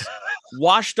 congrats.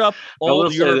 Washed up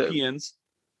old Europeans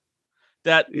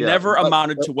that never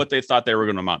amounted to what they thought they were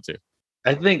going to amount to.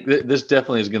 I think this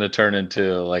definitely is going to turn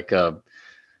into like I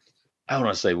don't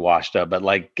want to say washed up, but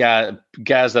like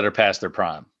guys that are past their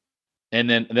prime. And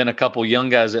then a couple young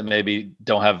guys that maybe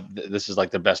don't have, this is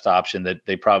like the best option that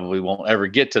they probably won't ever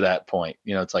get to that point.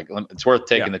 You know, it's like, it's worth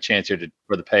taking the chance here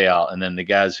for the payout. And then the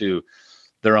guys who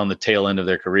they're on the tail end of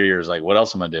their careers, like, what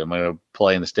else am I going to do? Am I going to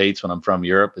play in the States when I'm from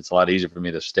Europe? It's a lot easier for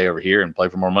me to stay over here and play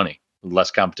for more money,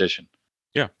 less competition.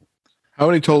 Yeah. How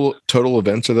many total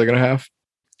events are they going to have?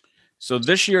 So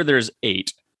this year there's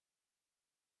 8.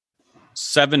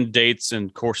 7 dates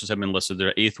and courses have been listed.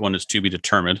 The 8th one is to be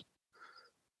determined.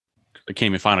 I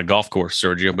can't even find a golf course,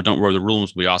 Sergio, but don't worry, the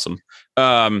rules will be awesome.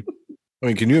 I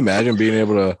mean, can you imagine being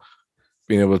able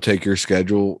to take your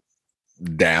schedule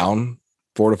down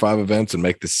 4 to 5 events and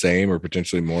make the same or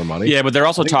potentially more money? Yeah, but they're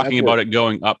also talking about it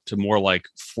going up to more like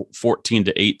 14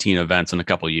 to 18 events in a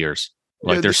couple of years.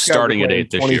 Like they're starting at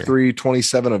 8 this 23, year.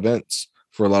 27 events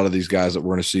for a lot of these guys that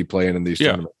we're going to see playing in these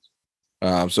tournaments.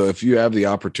 So if you have the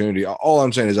opportunity, all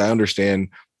I'm saying is I understand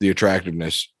the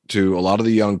attractiveness to a lot of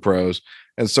the young pros,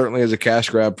 and certainly as a cash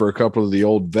grab for a couple of the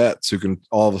old vets who can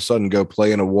all of a sudden go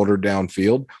play in a watered down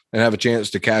field and have a chance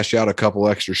to cash out a couple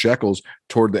extra shekels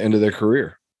toward the end of their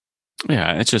career.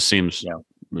 Yeah, it just seems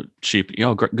cheap. You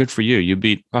know, good for you. You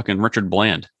beat fucking Richard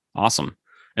Bland. Awesome.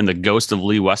 And the ghost of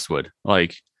Lee Westwood,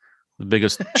 like the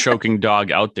biggest choking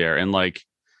dog out there. And like,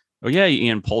 oh yeah,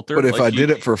 Ian Poulter. But if I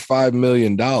did it for $5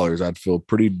 million, I'd feel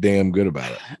pretty damn good about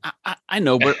it. I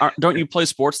know, but don't you play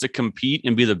sports to compete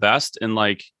and be the best? And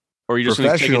like, or you just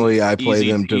professionally, I play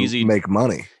them to make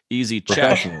money. Easy check.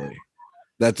 Professionally,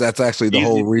 that's actually the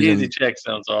whole reason. Easy check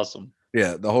sounds awesome.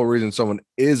 Yeah, the whole reason someone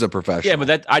is a professional. Yeah, but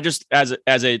that I just as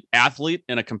an athlete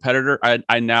and a competitor,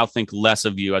 I now think less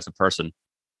of you as a person.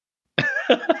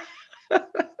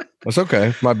 That's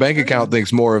okay. My bank account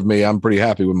thinks more of me. I'm pretty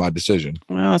happy with my decision.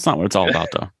 Well, that's not what it's all about,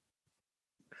 though.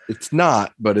 It's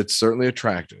not, but it's certainly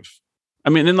attractive. I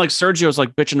mean, then like Sergio's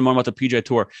like bitching him about the PGA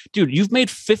Tour. Dude, you've made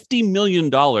 $50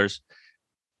 million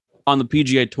on the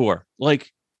PGA Tour.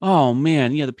 Like, oh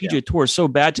man, yeah, the PGA Tour is so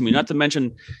bad to me. Not to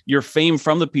mention your fame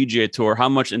from the PGA Tour, how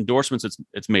much endorsements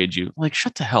it's made you. Like,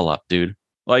 shut the hell up, dude.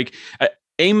 Like,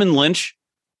 Eamon Lynch,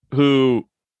 who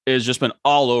has just been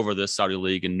all over this Saudi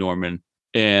League in Norman,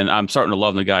 and I'm starting to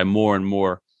love the guy more and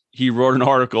more. He wrote an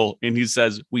article and he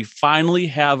says, we finally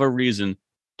have a reason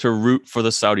to root for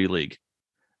the Saudi League.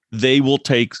 They will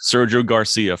take Sergio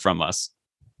Garcia from us.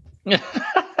 Who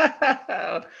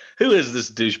is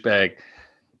this douchebag?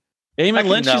 Eamon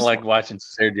Lynch not like watching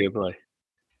Sergio play.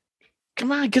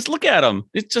 Come on, just look at him.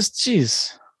 It's just,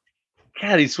 jeez.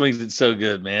 God, he swings it so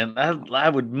good, man. I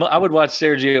would watch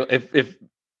Sergio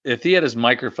if he had his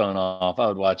microphone off. I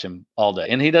would watch him all day,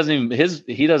 and he doesn't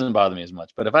bother me as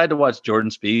much. But if I had to watch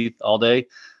Jordan Spieth all day,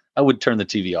 I would turn the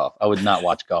TV off. I would not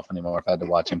watch golf anymore if I had to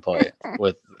watch him play it.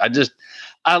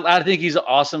 I think he's an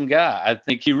awesome guy. I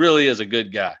think he really is a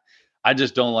good guy. I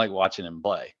just don't like watching him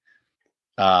play.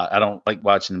 I don't like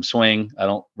watching him swing. I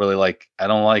don't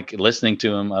like listening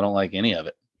to him. I don't like any of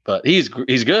it. But he's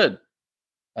good.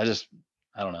 I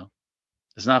don't know.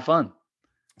 It's not fun.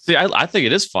 See, I think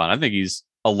it is fun. I think he's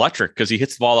electric because he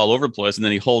hits the ball all over the place and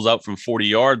then he holds out from 40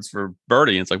 yards for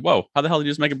birdie. And it's like, whoa, how the hell did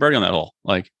you just make a birdie on that hole?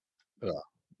 Like,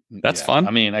 that's fun.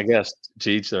 I mean, I guess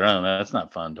to each their own. That's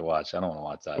not fun to watch. I don't want to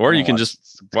watch that. Or you can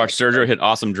just watch Sergio hit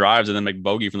awesome drives and then make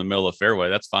bogey from the middle of the fairway.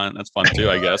 That's fun. That's fun too,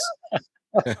 I guess.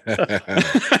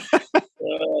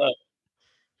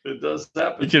 It does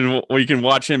happen. You can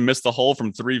watch him miss the hole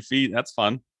from 3 feet. That's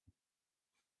fun.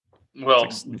 Well,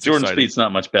 Jordan Spieth's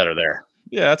not much better there.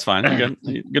 Yeah, that's fine.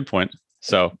 Good point.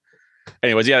 So,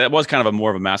 anyways, yeah, that was kind of more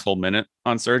of a masshole minute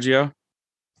on Sergio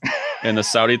in the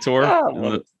Saudi tour.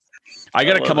 I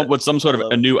got to come up with some sort of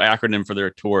a new acronym for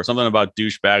their tour, something about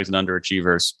douchebags and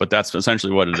underachievers, but that's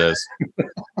essentially what it is.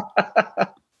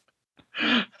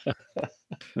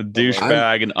 The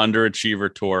douchebag and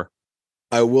underachiever tour.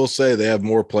 I will say they have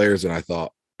more players than I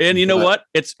thought. And you know what?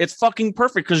 It's fucking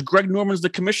perfect because Greg Norman's the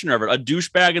commissioner of it. A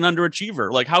douchebag and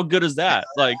underachiever. Like, how good is that?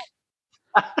 Like,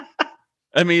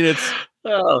 I mean, it's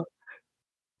so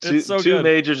two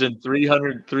majors in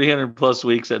 300 plus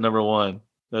weeks at number one.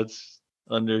 That's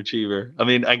underachiever. I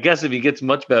mean, I guess if he gets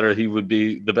much better, he would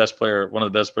be the best player, one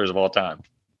of the best players of all time.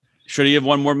 Should he have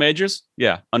won more majors?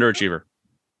 Yeah, underachiever.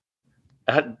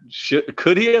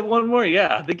 Could he have one more?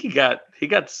 Yeah, I think he got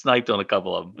sniped on a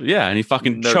couple of them. Yeah, and he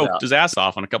fucking choked his ass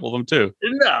off on a couple of them too.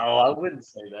 No, I wouldn't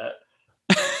say that.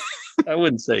 I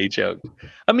wouldn't say he choked.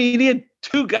 I mean, he had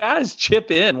 2 guys chip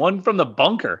in, one from the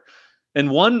bunker,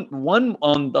 and one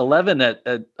on 11 at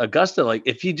Augusta. Like,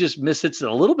 if he just mishits it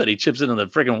a little bit, he chips it in the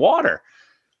freaking water,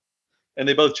 and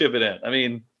they both chip it in. I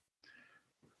mean,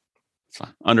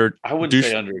 I wouldn't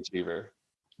say underachiever.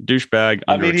 Douchebag.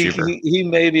 I mean, he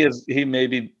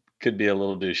maybe could be a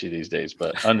little douchey these days,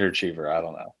 but underachiever, I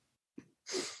don't know.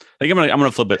 I think I'm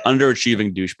gonna flip it.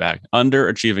 Underachieving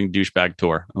douchebag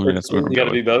tour. I mean, that's what you got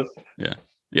to be both. Yeah.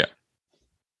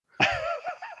 I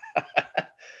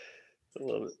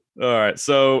love it. All right,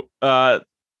 so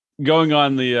going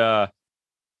on the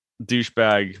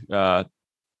douchebag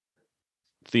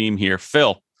theme here,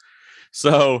 Phil.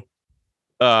 So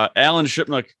Alan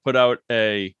Shipnuck put out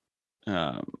a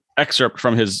excerpt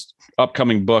from his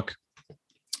upcoming book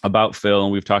about Phil,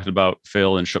 and we've talked about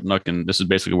Phil and Shipnuck, and this is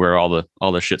basically where all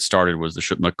the shit started, was the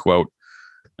Shipnuck quote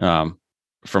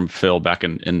from Phil back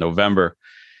in November.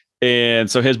 And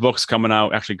so his book's coming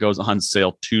out, actually goes on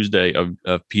sale Tuesday of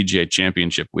PGA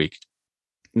Championship week.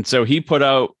 And so he put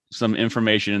out some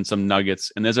information and some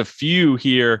nuggets, and there's a few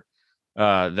here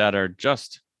that are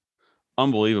just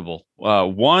unbelievable.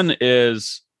 One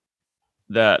is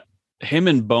that him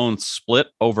and Bones split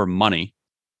over money.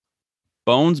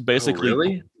 Bones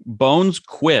basically Bones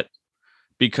quit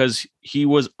because he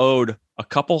was owed a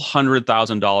couple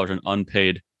 $100,000 in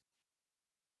unpaid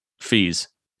fees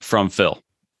from Phil.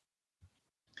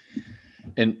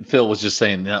 And Phil was just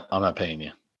saying, no, I'm not paying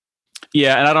you.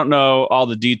 Yeah, and I don't know all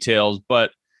the details,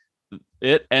 but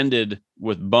it ended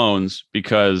with Bones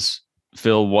because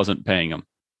Phil wasn't paying him.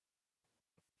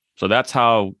 So that's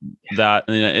how that,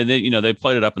 and then, they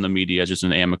played it up in the media as just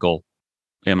an amicable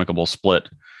split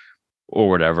or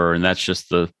whatever. And that's just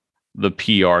the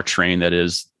PR train that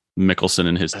is Mickelson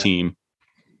and his team.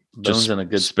 Bones in a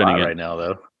good spot right now,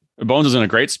 though. Bones is in a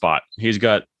great spot. He's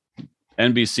got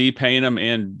NBC paying him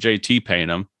and JT paying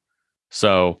him.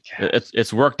 So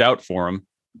it's worked out for him.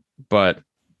 But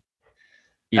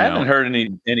I haven't heard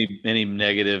any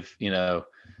negative,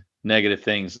 negative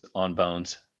things on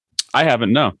Bones. I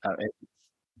haven't, no.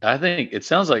 I think it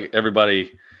sounds like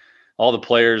everybody, all the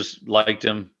players liked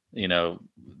him. I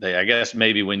guess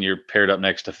maybe when you're paired up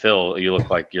next to Phil, you look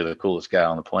like you're the coolest guy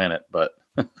on the planet. But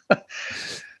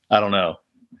I don't know.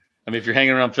 I mean, if you're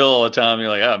hanging around Phil all the time, you're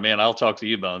like, oh, man, I'll talk to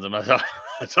you, Bones. I'm not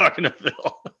talking to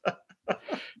Phil.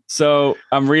 So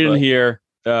I'm reading here.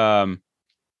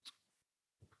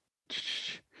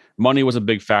 Money was a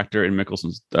big factor in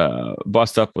Mickelson's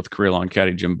bust up with career-long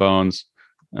caddy Jim Bones.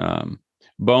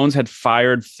 Bones had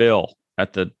fired Phil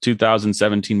at the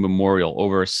 2017 Memorial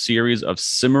over a series of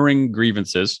simmering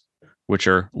grievances, which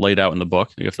are laid out in the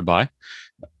book you have to buy.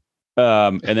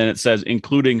 And then it says,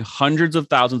 including hundreds of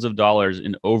thousands of dollars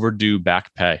in overdue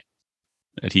back pay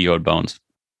that he owed Bones.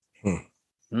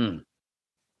 I'm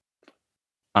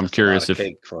That's curious if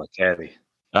for a caddy.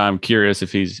 I'm curious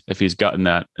if he's gotten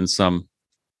that in some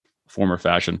form or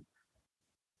fashion.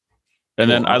 And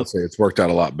then I'd say it's worked out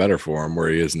a lot better for him where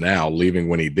he is now, leaving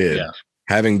when he did. Yeah.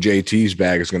 Having JT's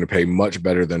bag is going to pay much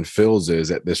better than Phil's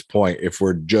is at this point if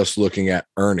we're just looking at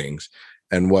earnings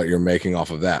and what you're making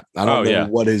off of that. I don't know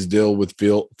what his deal with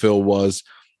Phil was,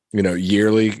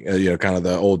 yearly, kind of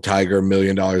the old Tiger $1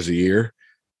 million a year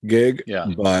gig. Yeah.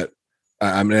 But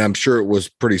I mean, I'm sure it was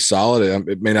pretty solid.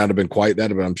 It may not have been quite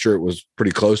that, but I'm sure it was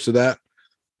pretty close to that.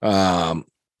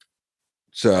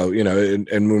 So,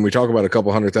 and when we talk about a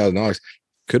couple $100,000,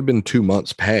 could have been 2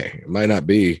 months pay. It might not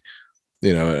be,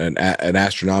 an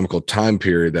astronomical time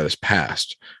period that has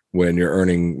passed when you're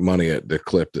earning money at the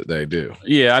clip that they do.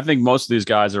 Yeah, I think most of these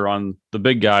guys are on, the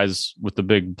big guys with the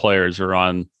big players are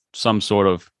on some sort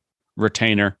of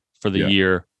retainer for the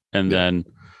year and then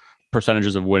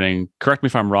percentages of winning. Correct me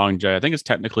if I'm wrong, Jay. I think it's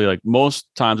technically like most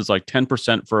times it's like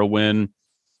 10% for a win,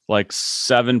 like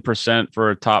 7%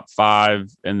 for a top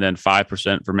 5, and then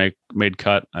 5% for made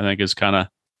cut. I think is kind of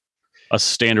a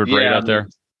standard rate out there.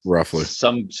 Roughly.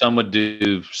 Some would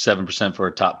do 7% for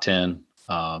a top 10.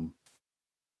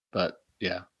 But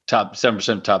yeah, top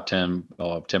 7% top 10,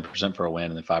 10% for a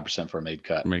win, and then 5% for a made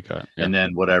cut. Yeah. And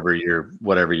then whatever your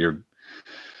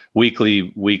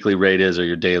weekly rate is, or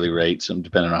your daily rate, some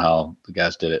depending on how the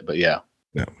guys did it. But yeah.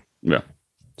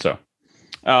 So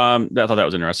I thought that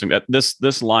was interesting. That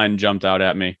this line jumped out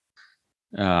at me.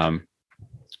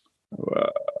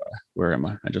 Where am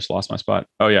I? I just lost my spot.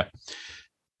 Oh yeah.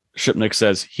 Shipnick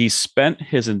says he spent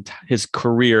his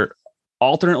career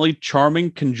alternately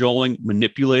charming, cajoling,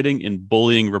 manipulating, and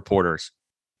bullying reporters.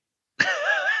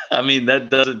 I mean, that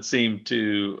doesn't seem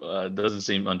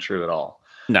untrue at all.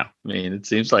 No. I mean, it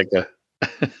seems like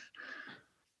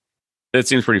it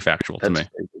seems pretty factual to me.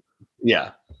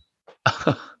 Yeah.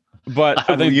 But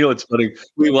I think, it's funny.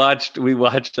 We watched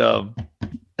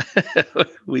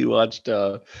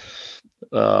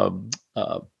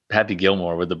Happy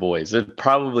Gilmore with the boys. It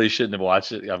probably shouldn't have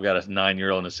watched it. I've got a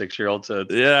 9-year-old and a 6-year-old, so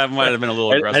yeah, it might have been a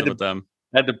little aggressive with them.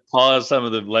 Had to pause some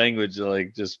of the language,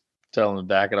 like just tell them to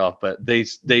back it off. But they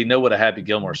know what a Happy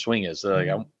Gilmore swing is.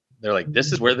 So they're like,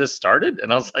 this is where this started,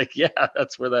 and I was like, yeah,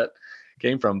 that's where that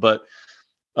came from. But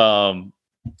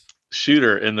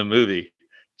Shooter in the movie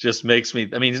just makes me.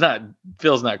 I mean,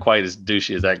 Phil's not quite as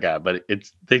douchey as that guy, but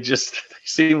they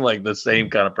seem like the same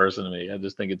kind of person to me. I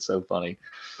just think it's so funny.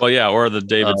 Well, yeah, or the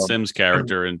David Sims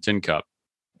character in Tin Cup.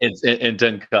 In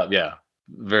Tin Cup, yeah,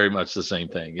 very much the same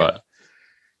thing. Yeah.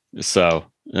 But, so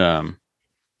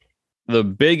the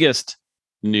biggest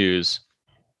news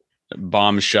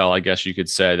bombshell, I guess you could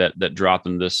say, that dropped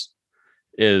in this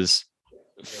is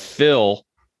Phil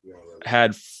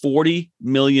had $40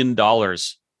 million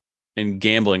in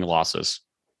gambling losses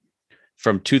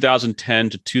from 2010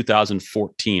 to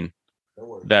 2014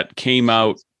 that came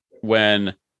out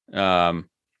when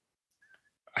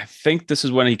I think this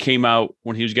is when he came out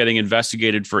when he was getting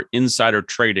investigated for insider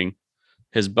trading.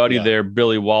 His buddy there,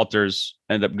 Billy Walters,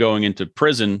 ended up going into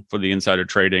prison for the insider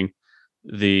trading.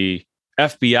 The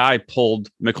FBI pulled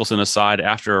Mickelson aside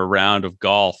after a round of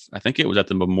golf. I think it was at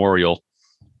the Memorial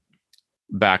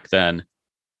back then.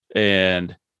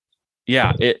 And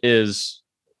yeah, it is.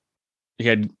 He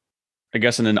had, I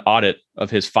guess, in an audit of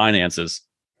his finances,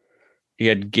 he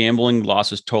had gambling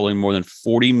losses totaling more than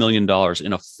 $40 million in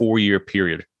a 4-year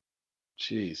period.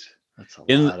 Jeez, that's a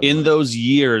lot of money. In those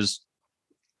years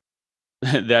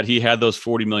that he had those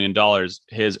 $40 million,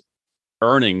 his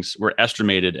earnings were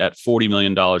estimated at $40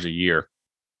 million a year.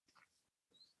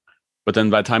 But then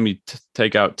by the time you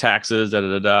take out taxes,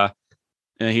 and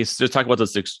he's just talking about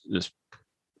this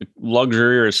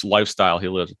luxurious lifestyle he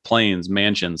lives, planes,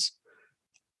 mansions,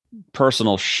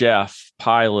 personal chef,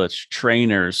 pilots,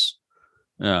 trainers.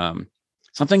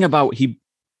 Something about he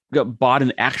bought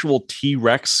an actual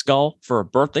T-Rex skull for a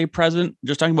birthday present.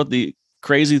 Just talking about the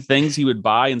crazy things he would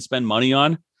buy and spend money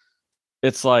on.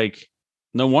 It's like,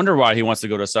 no wonder why he wants to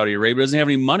go to Saudi Arabia. He doesn't have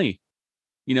any money.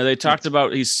 You know, they talked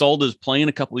about he sold his plane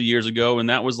a couple of years ago, and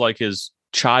that was like his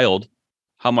child,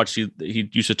 how much he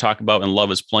used to talk about and love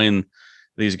his plane,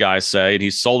 these guys say. And he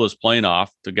sold his plane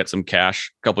off to get some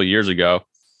cash a couple of years ago.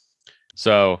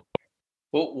 So,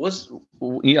 well,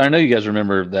 I know you guys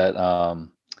remember that.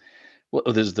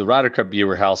 There's the Ryder Cup year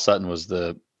where Hal Sutton was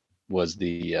the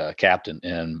captain,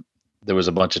 and there was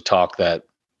a bunch of talk that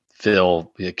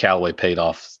Phil Callaway paid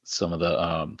off some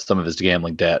of his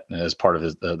gambling debt as part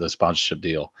of the sponsorship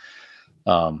deal.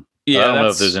 I don't know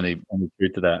if there's any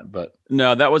truth to that, but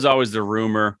no, that was always the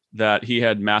rumor that he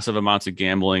had massive amounts of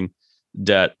gambling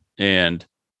debt, and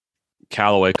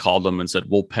Callaway called them and said,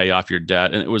 "We'll pay off your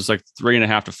debt," and it was like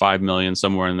 $3.5 to $5 million,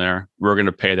 somewhere in there. We're going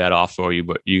to pay that off for you,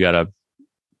 but you got to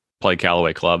play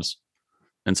Callaway clubs.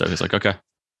 And so he's like, "Okay."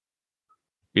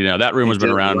 You know, that rumor's been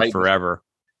around forever.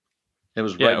 It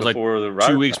was before the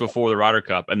Ryder 2 weeks before the Ryder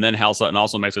Cup, and then Hal Sutton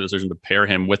also makes a decision to pair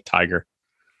him with Tiger.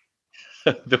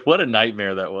 What a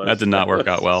nightmare that was! That did not work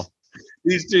out well.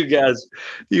 These two guys,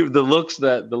 the looks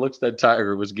that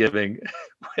Tiger was giving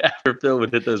after Phil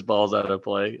would hit those balls out of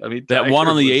play. I mean, that one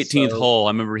on the 18th hole, I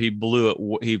remember he blew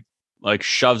it. He like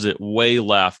shoves it way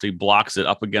left. He blocks it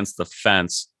up against the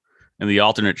fence in the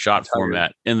alternate shot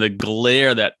format. And the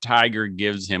glare that Tiger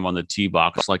gives him on the tee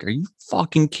box, like, are you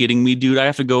fucking kidding me, dude? I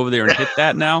have to go over there and hit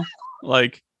that now?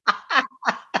 Like,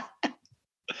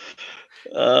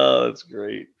 oh, that's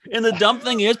great. And the dumb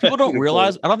thing is, people don't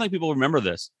realize, I don't think people remember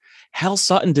this. Hal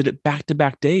Sutton did it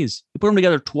back-to-back days. He put them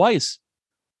together twice.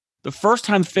 The first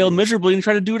time failed miserably and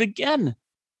tried to do it again.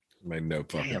 Made no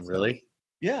fucking sense. Really?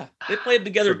 Yeah, they played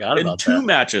together Forgot in about 2 that.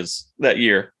 matches that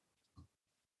year.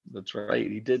 That's right.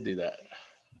 He did do that.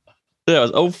 Yeah,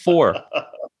 it was 04. What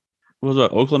was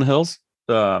it, Oakland Hills?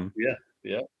 Yeah.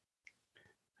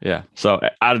 Yeah. So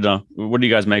I don't know. What do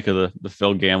you guys make of the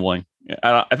Phil gambling?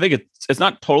 I think it's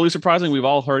not totally surprising. We've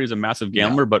all heard he's a massive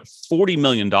gambler, but $40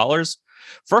 million.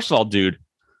 First of all, dude,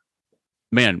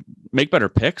 man, make better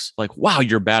picks. Like, wow,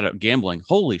 you're bad at gambling.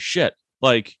 Holy shit!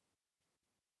 Like,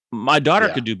 my daughter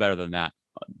could do better than that.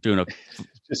 Doing a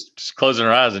just closing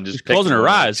her eyes and just closing her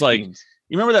eyes. Like, you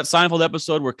remember that Seinfeld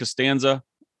episode where Costanza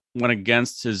went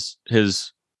against his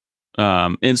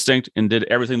instinct and did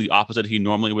everything the opposite he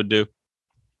normally would do?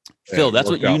 Yeah, Phil, that's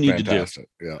what you need to do.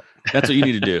 Yeah. That's what you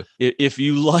need to do. If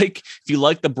you like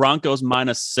the Broncos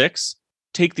 -6,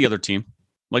 take the other team.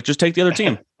 Like, just take the other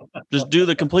team. Just do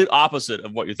the complete opposite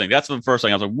of what you think. That's the first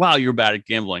thing I was like, wow, you're bad at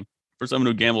gambling. For someone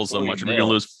who gambles so much, and you're going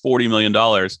to lose $40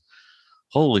 million.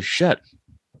 Holy shit.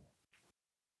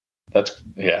 That's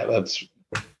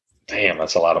damn,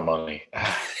 that's a lot of money.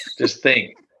 Just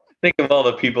think of all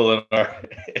the people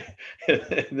in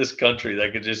this country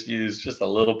that could just use just a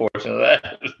little portion of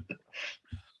that.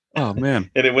 Oh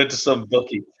man. And it went to some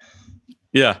bookie.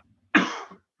 Yeah.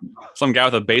 Some guy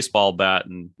with a baseball bat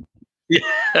and yeah,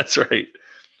 that's right.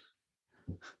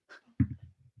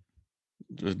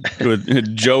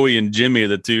 With Joey and Jimmy,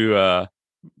 the two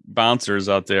bouncers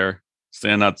out there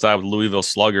standing outside with Louisville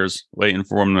Sluggers waiting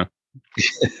for them to.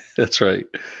 That's right.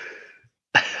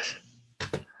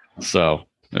 So,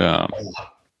 and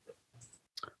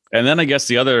then I guess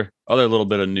the other little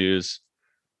bit of news,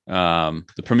 the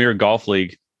Premier Golf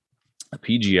League, the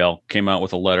PGL, came out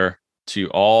with a letter to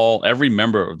every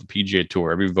member of the PGA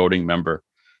Tour, every voting member,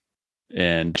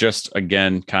 and just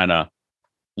again kind of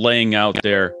laying out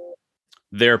their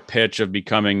pitch of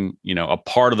becoming, a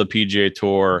part of the PGA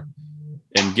Tour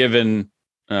and given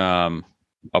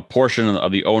a portion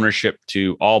of the ownership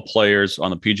to all players on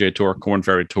the PGA Tour, Korn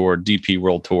Ferry Tour, DP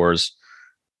World Tours,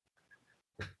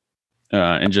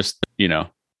 and just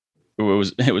it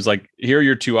was like, here are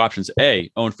your two options: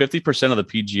 A, own 50% of the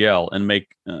PGL and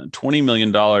make $20 million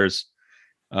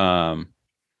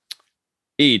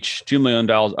each, $2 million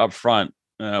up front,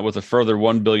 with a further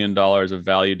 $1 billion of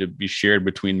value to be shared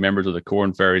between members of the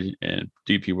Korn Ferry and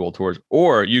DP World Tours,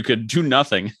 or you could do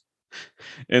nothing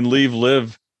and leave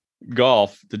Live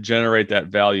Golf to generate that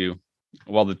value,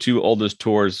 while the two oldest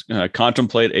tours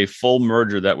contemplate a full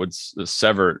merger that would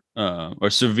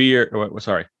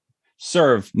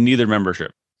serve neither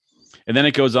membership. And then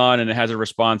it goes on and it has a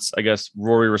response. I guess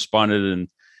Rory responded and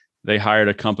they hired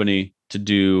a company to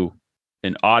do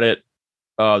an audit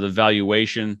of the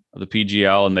valuation of the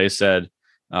PGL, and they said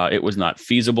it was not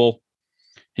feasible.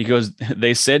 He goes,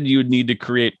 they said you would need to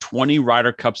create 20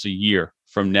 Ryder Cups a year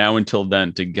from now until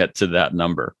then to get to that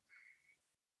number.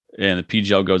 And the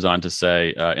PGL goes on to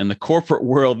say, in the corporate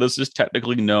world, this is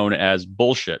technically known as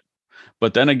bullshit.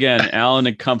 But then again, Allen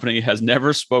and company has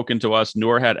never spoken to us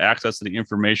nor had access to the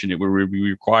information it would be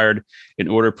required in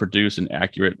order to produce an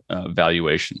accurate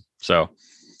valuation. So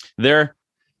they're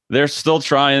still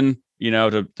trying,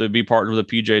 to be partnered with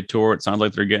the PGA Tour. It sounds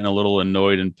like they're getting a little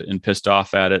annoyed and pissed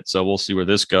off at it. So we'll see where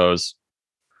this goes.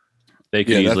 They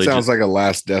can that sounds like a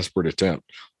last desperate attempt.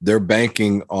 They're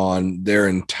banking on their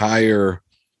entire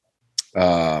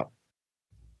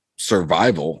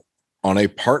survival on a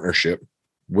partnership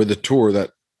with a tour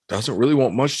that doesn't really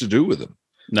want much to do with them.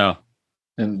 No,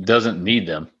 and doesn't need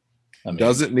them.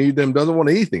 Doesn't need them. Doesn't want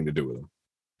anything to do with them.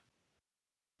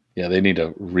 Yeah, they need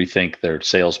to rethink their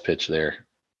sales pitch there.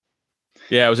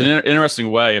 Yeah, it was an interesting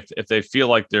way. If they feel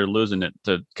like they're losing it,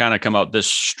 to kind of come out this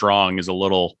strong is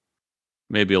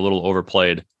maybe a little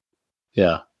overplayed.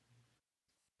 Yeah.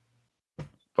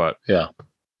 But yeah.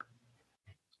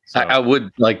 So. I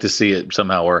would like to see it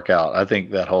somehow work out. I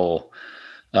think that whole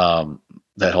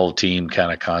team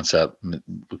kind of concept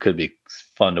could be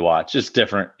fun to watch. Just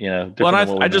different, different.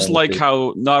 Well, I just like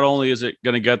how not only is it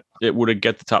going to get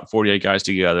the top 48 guys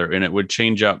together, and it would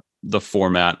change up the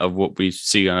format of what we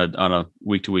see on a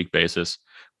week to week basis,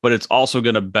 but it's also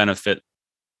going to benefit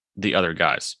the other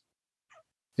guys.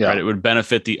 Yeah, right? It would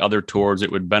benefit the other tours.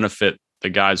 It would benefit the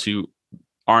guys who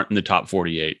aren't in the top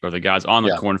 48 or the guys on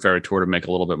the Korn Ferry Tour to make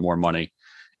a little bit more money.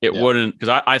 It wouldn't,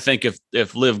 because I think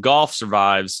if Live Golf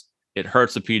survives, it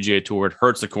hurts the PGA Tour, it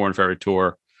hurts the Korn Ferry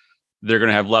Tour. They're going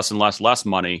to have less and less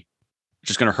money. It's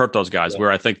just going to hurt those guys.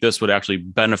 Where I think this would actually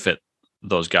benefit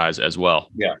those guys as well.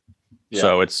 Yeah.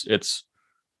 So it's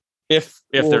if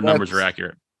their numbers are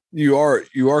accurate. You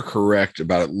are correct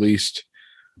about at least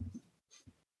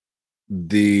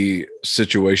the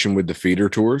situation with the feeder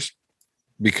tours,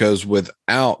 because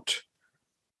without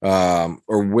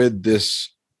or with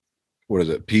this, what is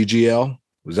it, PGL?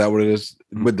 Is that what it is?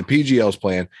 With the PGL's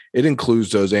plan, it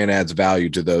includes those and adds value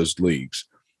to those leagues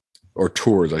or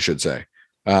tours, I should say.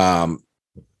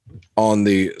 On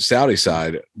the Saudi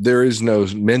side, there is no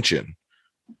mention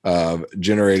of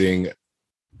generating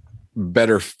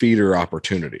better feeder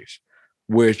opportunities,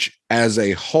 which as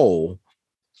a whole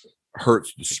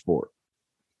hurts the sport,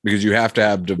 because you have to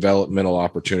have developmental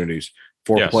opportunities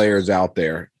for players out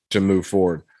there to move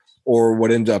forward. Or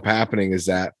what ends up happening is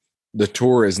that the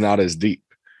tour is not as deep.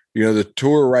 The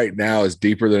tour right now is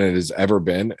deeper than it has ever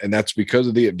been. And that's because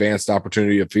of the advanced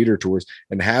opportunity of feeder tours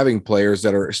and having players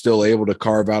that are still able to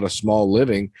carve out a small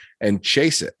living and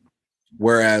chase it.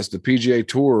 Whereas the PGA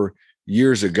Tour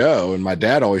years ago, and my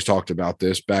dad always talked about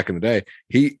this back in the day,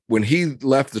 when he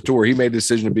left the tour, he made the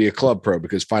decision to be a club pro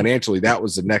because financially that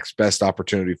was the next best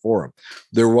opportunity for him.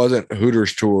 There wasn't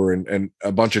Hooters Tour and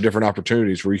a bunch of different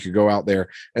opportunities where you could go out there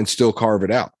and still carve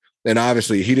it out. And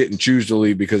obviously he didn't choose to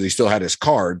leave because he still had his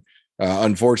card.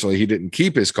 Unfortunately, he didn't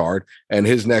keep his card, and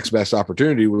his next best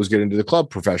opportunity was get into the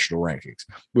club professional rankings,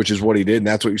 which is what he did. And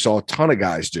that's what you saw a ton of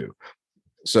guys do.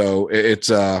 So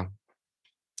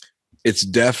it's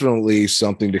definitely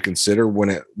something to consider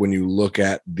when you look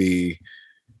at the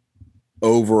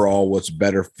overall what's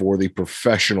better for the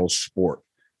professional sport.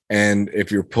 And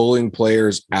if you're pulling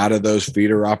players out of those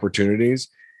feeder opportunities,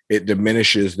 it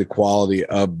diminishes the quality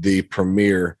of the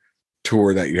premier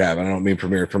tour that you have. And I don't mean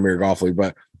premier golf league,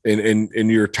 but in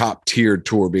your top tiered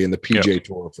tour being the PGA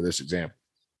Tour for this example.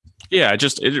 Yeah,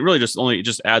 it really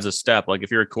just adds a step. Like if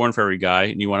you're a Corn Ferry guy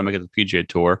and you want to make it to the PGA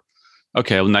Tour,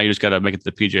 okay, well now you just got to make it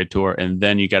to the PGA Tour, and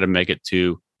then you got to make it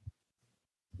to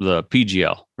the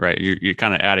PGL, right? You're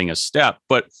kind of adding a step,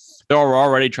 but they're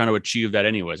already trying to achieve that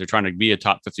anyways. They're trying to be a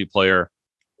top 50 player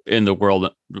in the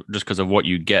world just because of what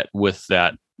you get with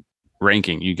that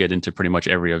ranking. You get into pretty much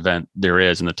every event there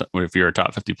is if you're a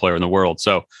top 50 player in the world.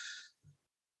 So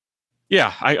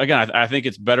yeah, I think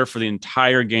it's better for the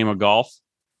entire game of golf.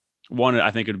 One,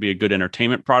 I think it would be a good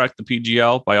entertainment product, the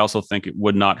PGL, but I also think it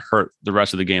would not hurt the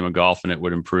rest of the game of golf, and it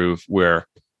would improve where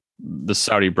the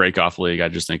Saudi Breakoff League, I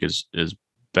just think is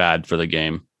bad for the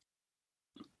game.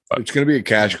 It's going to be a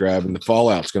cash grab, and the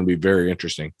fallout's going to be very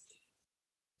interesting.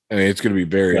 I mean, it's going to be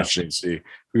very interesting to see,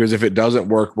 because if it doesn't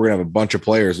work, we're going to have a bunch of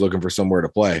players looking for somewhere to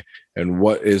play. And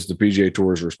what is the PGA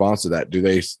Tour's response to that? Do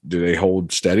they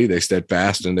hold steady? They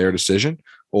steadfast in their decision,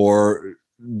 or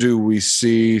do we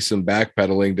see some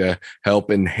backpedaling to help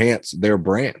enhance their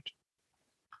brand?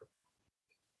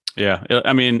 Yeah,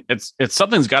 I mean, it's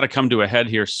something's got to come to a head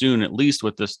here soon, at least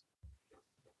with this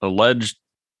alleged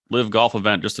Live Golf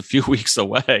event just a few weeks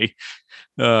away.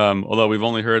 Although we've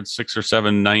only heard 6 or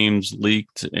 7 names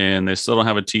leaked, and they still don't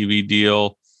have a TV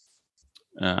deal.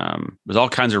 There's all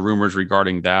kinds of rumors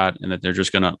regarding that, and that they're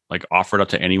just going to offer it up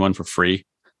to anyone for free.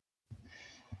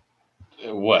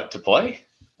 What, to play?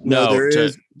 No,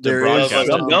 to broadcast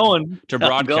it. I'm going to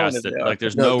broadcast it. Like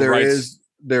there's no rights.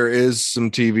 There is some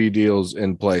TV deals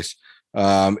in place.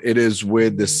 It is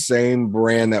with the same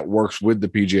brand that works with the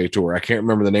PGA Tour. I can't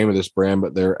remember the name of this brand,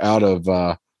 but they're out of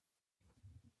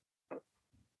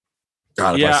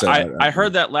I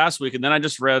heard that last week, and then I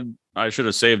just read, I should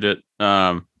have saved it.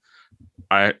 I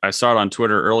saw it on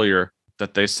Twitter earlier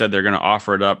that they said they're going to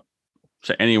offer it up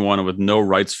to anyone with no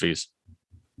rights fees.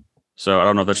 So I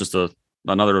don't know if that's just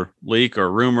another leak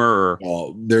or rumor,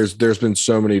 or there's been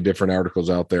so many different articles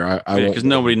out there. Because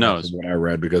nobody knows what I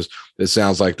read, because it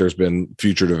sounds like there's been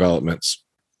future developments.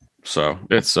 So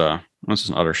it's this is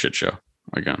an utter shit show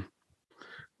again.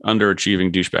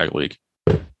 Underachieving douchebag league.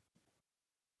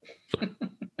 So,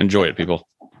 enjoy it, people.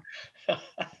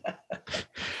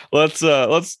 Let's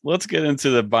get into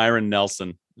the Byron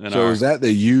Nelson. Is that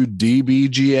the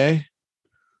UDBGA?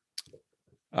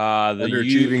 The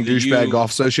Underachieving Douchebag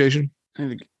Golf Association? I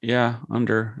think, yeah,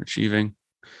 underachieving.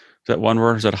 Is that one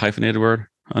word? Is that a hyphenated word?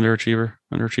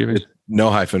 Underachieving? No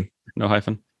hyphen. No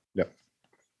hyphen? Yep.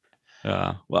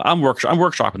 Well, I'm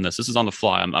workshopping this. This is on the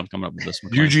fly. I'm coming up with this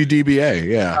one. UGDBA,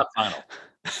 yeah. Not final.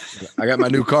 I got my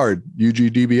new card,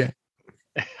 UGDBA.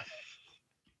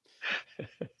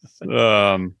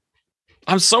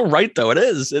 I'm so right, though. It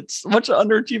is. It's a bunch of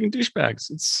underachieving douchebags.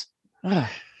 It's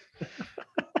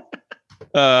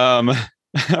all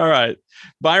right.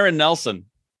 Byron Nelson,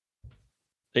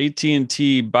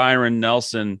 AT&T Byron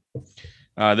Nelson.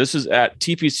 This is at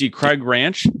TPC Craig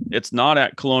Ranch. It's not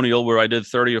at Colonial, where I did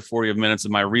 30 or 40 minutes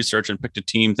of my research and picked a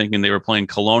team thinking they were playing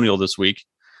Colonial this week.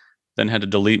 Then had to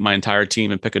delete my entire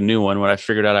team and pick a new one when I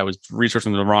figured out I was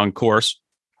researching the wrong course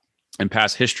and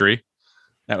past history.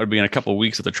 That would be in a couple of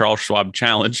weeks at the Charles Schwab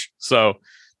Challenge. So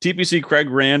TPC Craig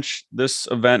Ranch, this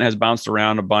event has bounced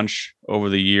around a bunch over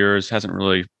the years, hasn't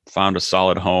really found a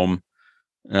solid home.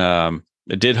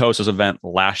 It did host this event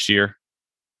last year.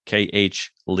 KH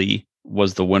Lee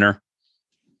was the winner.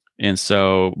 And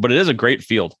so, but it is a great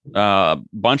field. A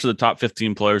bunch of the top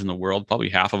 15 players in the world, probably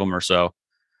half of them or so,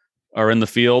 are in the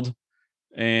field.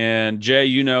 And Jay,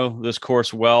 you know this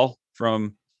course well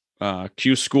from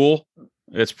Q School.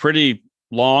 It's pretty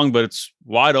long, but it's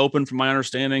wide open from my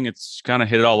understanding. It's kind of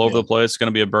hit it all over the place. It's going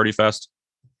to be a birdie fest.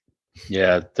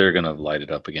 Yeah, they're going to light it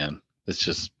up again. It's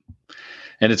just,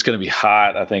 and it's going to be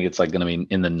hot. I think it's like going to be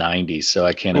in the 90s. So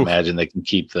I can't imagine they can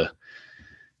keep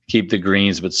the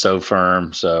greens, but so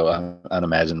firm. So I'd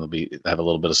imagine they'll have a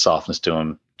little bit of softness to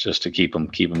them just to keep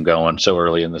them going so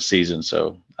early in the season.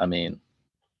 So, I mean,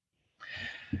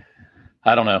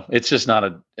 I don't know. It's just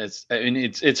not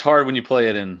it's hard when you play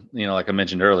it in, like I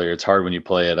mentioned earlier, it's hard when you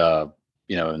play it,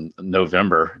 in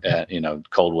November at,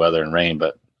 cold weather and rain,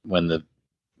 but when the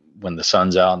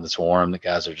sun's out and it's warm, the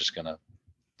guys are just going to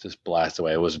just blast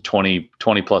away. It was a 20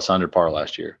 plus under par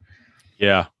last year.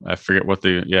 Yeah. I forget what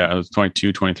it was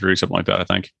 22, 23, something like that, I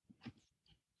think.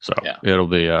 So it'll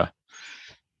be,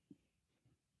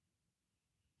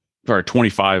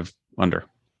 25 under.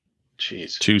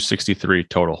 Jeez. 263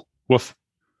 total. Woof,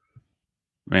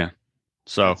 man.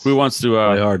 So who wants to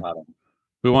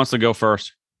go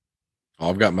first?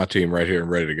 I've got my team right here and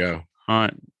ready to go. All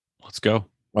right, let's go.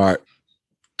 All right.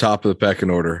 Top of the pecking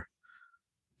order.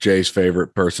 Jay's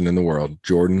favorite person in the world,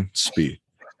 Jordan Spieth.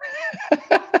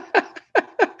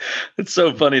 It's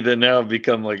so funny that now I've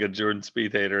become like a Jordan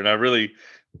Spieth hater, and I really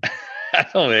I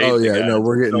don't hate. Oh yeah, no,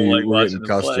 we're getting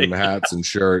custom hats and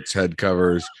shirts, head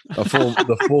covers,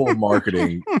 the full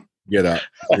marketing get up.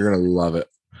 You're gonna love it.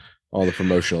 All the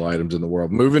promotional items in the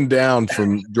world. Moving down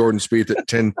from Jordan Spieth at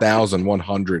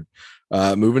 10,100.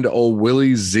 Moving to old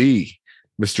Willie Z,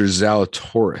 Mr.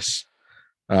 Zalatoris.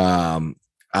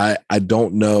 I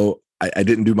don't know. I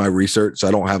didn't do my research, so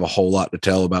I don't have a whole lot to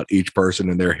tell about each person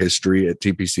and their history at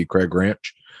TPC Craig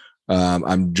Ranch.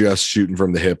 I'm just shooting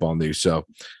from the hip on these, so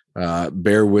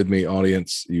bear with me,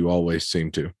 audience. You always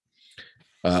seem to.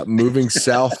 Moving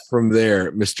south from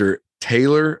there, Mr.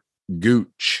 Taylor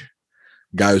Gooch,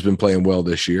 guy who's been playing well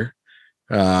this year.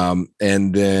 And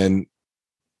then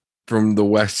from the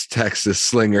West Texas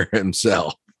slinger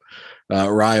himself,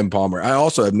 Ryan Palmer. I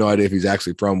also have no idea if he's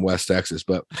actually from West Texas,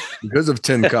 but because of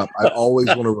Tin Cup, I always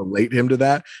want to relate him to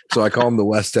that. So I call him the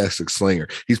West Texas slinger.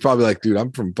 He's probably like, dude,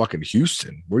 I'm from fucking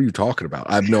Houston. What are you talking about?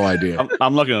 I have no idea.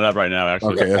 I'm looking it up right now,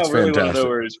 actually. Okay, that's fantastic. I really want to know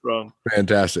where he's from.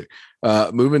 Fantastic.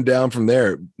 Moving down from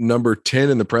there, number 10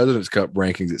 in the President's Cup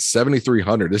rankings at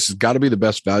 7,300. This has got to be the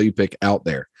best value pick out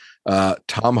there.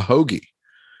 Tom Hoagie,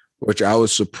 which I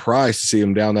was surprised to see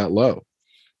him down that low.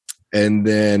 And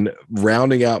then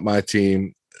rounding out my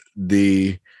team,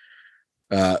 the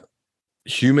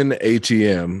human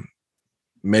ATM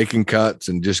making cuts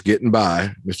and just getting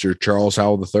by, Mr. Charles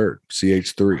Howell III,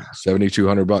 CH3,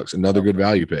 $7,200, another good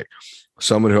value pick.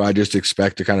 Someone who I just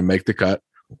expect to kind of make the cut,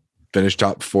 finish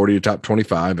top 40 to top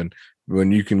 25. And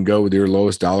when you can go with your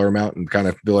lowest dollar amount and kind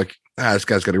of feel like, this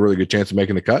guy's got a really good chance of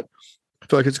making the cut, I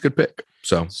feel like it's a good pick.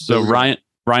 So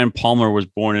Ryan Palmer was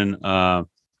born in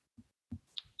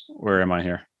where am I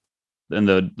here? In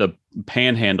the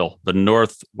Panhandle, the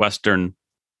northwestern,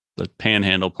 the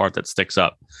Panhandle part that sticks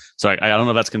up. So I don't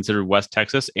know if that's considered West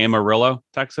Texas, Amarillo,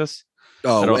 Texas.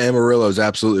 Oh, Amarillo is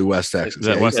absolutely West Texas. Is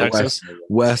that West Texas?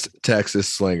 West Texas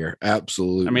slinger,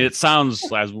 absolutely. I mean, it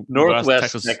sounds as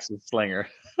Northwest Texas slinger.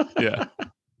 Yeah.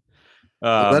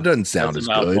 That doesn't sound as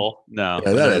good. No,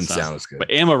 that doesn't sound as good.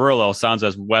 But Amarillo sounds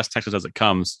as West Texas as it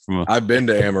comes from. I've been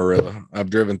to Amarillo.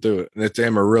 I've driven through it, and it's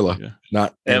Amarillo,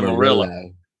 not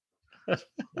Amarillo.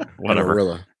 Whatever.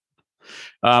 Amarillo.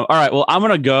 All right. Well, I'm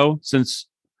gonna go since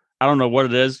I don't know what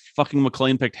it is. Fucking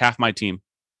McLean picked half my team.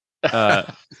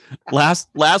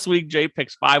 Last week Jay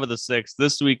picks 5 of the 6.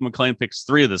 This week McLean picks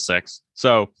 3 of the 6.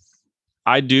 So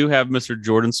I do have Mr.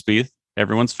 Jordan Spieth,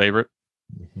 everyone's favorite.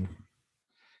 Mm-hmm.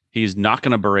 He's not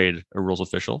going to berate a rules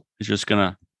official. He's just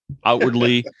going to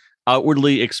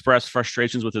outwardly express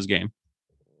frustrations with his game.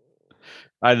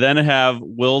 I then have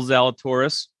Will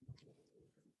Zalatoris,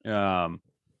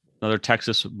 another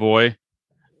Texas boy,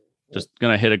 just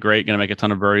going to going to make a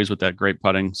ton of birdies with that great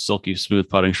putting, silky smooth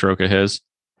putting stroke of his.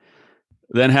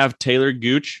 Then have Taylor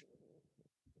Gooch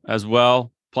as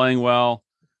well, playing well.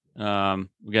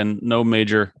 Again, no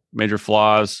major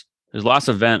flaws. His last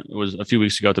event was a few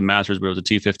weeks ago at the Masters, where it was a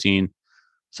T15.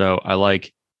 So I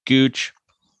like Gooch.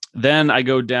 Then I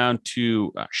go down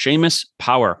to Seamus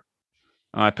Power.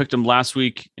 I picked him last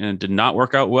week and it did not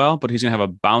work out well, but he's going to have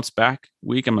a bounce back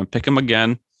week. I'm going to pick him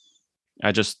again.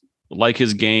 I just like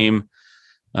his game.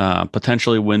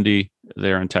 Potentially windy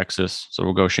there in Texas. So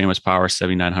we'll go Seamus Power,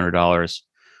 $7,900.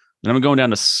 Then I'm going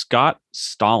down to Scott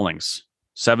Stallings,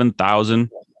 7,000.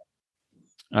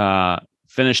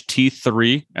 Finished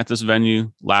T3 at this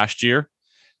venue last year.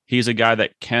 He's a guy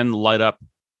that can light up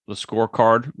the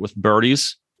scorecard with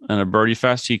birdies and a birdie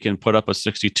fest. He can put up a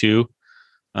 62,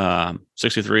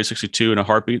 63, 62 in a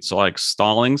heartbeat. So like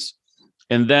Stallings.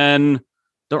 And then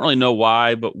don't really know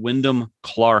why, but Wyndham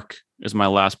Clark is my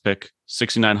last pick,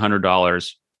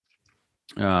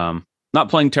 $6,900. Not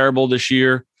playing terrible this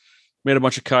year. Made a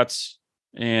bunch of cuts.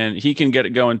 And he can get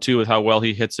it going too with how well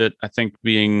he hits it. I think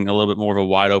being a little bit more of a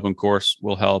wide open course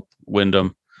will help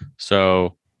Wyndham.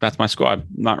 So that's my squad.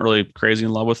 I'm not really crazy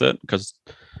in love with it because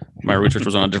my research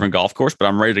was on a different golf course, but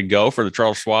I'm ready to go for the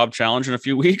Charles Schwab Challenge in a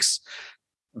few weeks.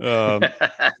 So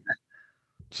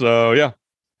yeah,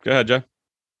 go ahead, Jay.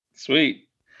 Sweet.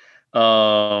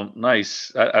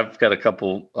 Nice. I've got a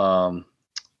couple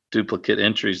duplicate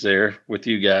entries there with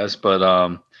you guys, but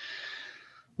I'm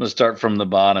going to start from the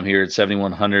bottom here at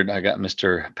 7,100. I got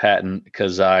Mr. Patton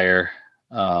Kazire.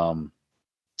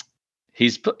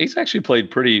 He's actually played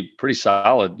pretty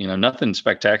solid. Nothing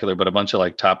spectacular, but a bunch of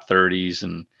like top 30s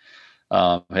and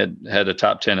had a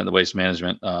top 10 at the Waste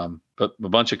Management. But a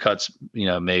bunch of cuts,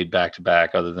 made back to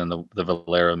back, other than the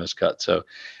Valero miscut. So,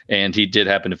 and he did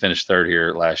happen to finish third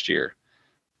here last year.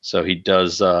 So he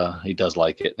does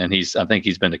like it, and I think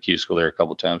he's been to Q School there a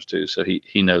couple of times too. So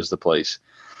he knows the place.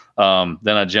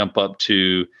 Then I jump up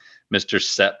to Mr.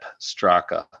 Sepp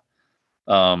Straka.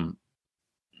 Kind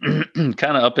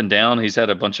of up and down. He's had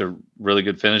a bunch of really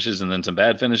good finishes and then some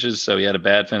bad finishes. So he had a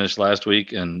bad finish last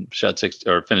week and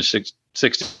finished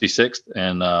 66th.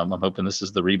 And I'm hoping this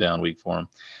is the rebound week for him.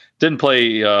 Didn't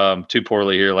play too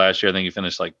poorly here last year. I think he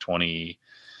finished like 26th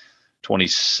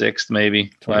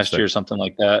maybe 26th. Last year, something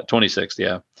like that. 26th,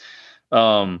 yeah.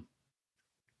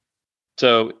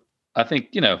 So I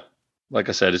think, like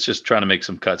I said, it's just trying to make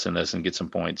some cuts in this and get some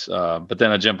points. But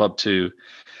then I jump up to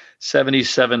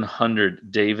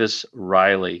 7,700 Davis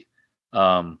Riley.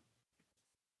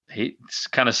 He's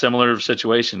kind of similar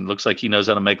situation. Looks like he knows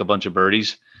how to make a bunch of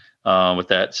birdies with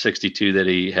that 62 that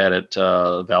he had at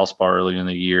Valspar earlier in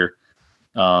the year.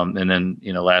 And then,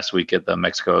 last week at the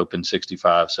Mexico Open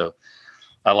 65. So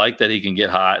I like that he can get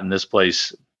hot in this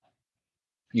place.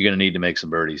 You're going to need to make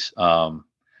some birdies.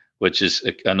 Which is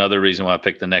another reason why I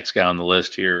picked the next guy on the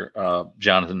list here,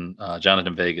 Jonathan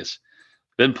Vegas.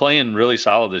 Been playing really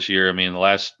solid this year. I mean, the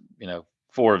last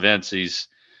 4 events, he's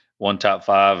won top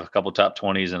 5, a couple top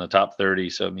 20s, and a top 30.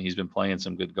 So I mean, he's been playing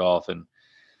some good golf, and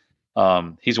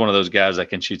he's one of those guys that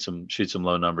can shoot some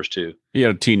low numbers too. He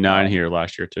had a T9 here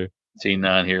last year too.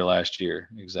 T9 here last year,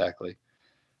 exactly.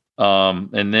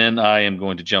 And then I am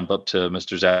going to jump up to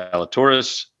Mr.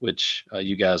 Zalatoris, which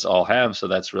you guys all have. So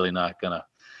that's really not going to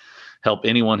help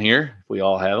anyone here if we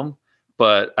all have him.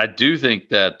 But I do think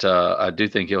that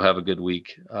he'll have a good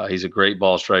week. He's a great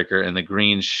ball striker, and the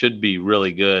greens should be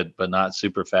really good, but not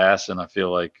super fast. And I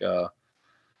feel like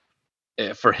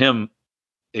for him,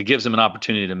 it gives him an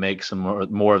opportunity to make some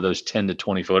more of those 10 to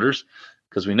 20 footers,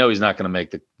 because we know he's not going to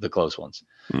make the close ones.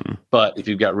 Mm-hmm. But if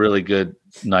you've got really good,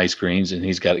 nice greens, and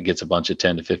gets a bunch of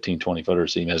 10 to 15, 20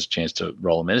 footers, so he has a chance to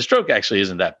roll them in. His stroke actually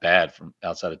isn't that bad from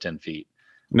outside of 10 feet.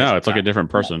 No, it's like a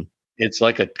different person. It's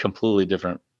like a completely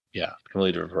different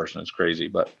person. It's crazy.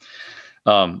 But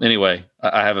anyway,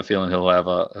 I have a feeling he'll have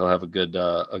a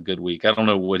good week. I don't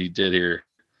know what he did here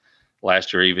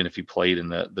last year, even if he played in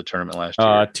the tournament last year.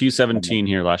 T17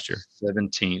 here last year.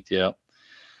 17th, yeah.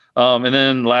 And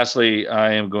then lastly,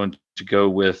 I am going to go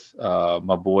with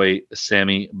my boy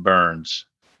Sammy Burns.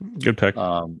 Good pick.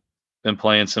 Been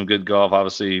playing some good golf.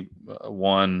 Obviously,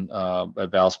 won at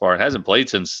Valspar. Hasn't played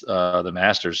since the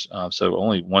Masters, so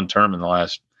only one term in the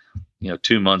last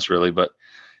 2 months really. But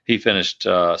he finished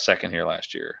second here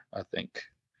last year, I think.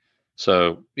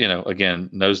 So again,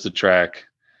 knows the track,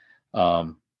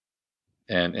 and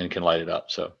can light it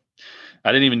up. So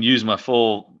I didn't even use my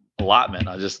full allotment.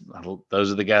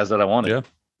 Those are the guys that I wanted. Yeah, so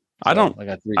I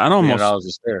got $300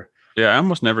 to spare. Yeah, I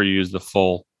almost never use the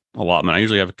full allotment. I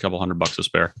usually have a couple $100 to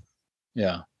spare.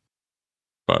 Yeah,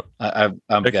 but I'm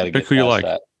got to pick who you like.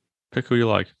 That. Pick who you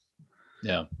like.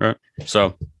 Yeah. Right.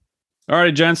 So, all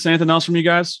right, gents. Anything else from you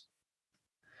guys?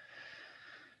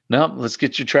 No. Let's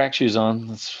get your track shoes on.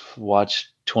 Let's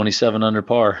watch 27 under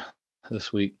par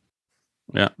this week.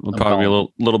 Yeah, it'll probably be a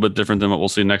little bit different than what we'll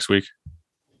see next week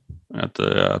at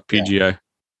the PGA.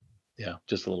 Yeah,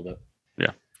 just a little bit.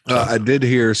 Yeah. I did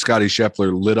hear Scotty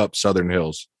Scheffler lit up Southern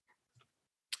Hills.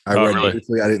 I read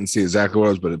briefly. I didn't see exactly what it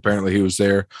was, but apparently he was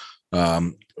there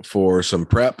for some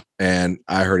prep, and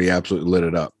I heard he absolutely lit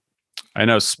it up. I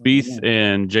know Spieth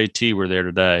and JT were there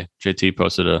today. JT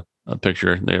posted a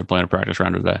picture. They were playing a practice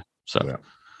round today. So,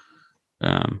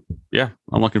 I'm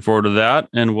looking forward to that,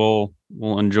 and we'll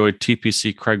enjoy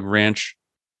TPC Craig Ranch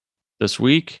this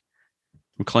week.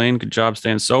 McLean, good job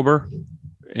staying sober,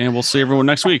 and we'll see everyone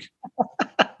next week.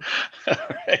 All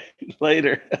right,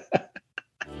 later.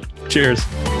 Cheers.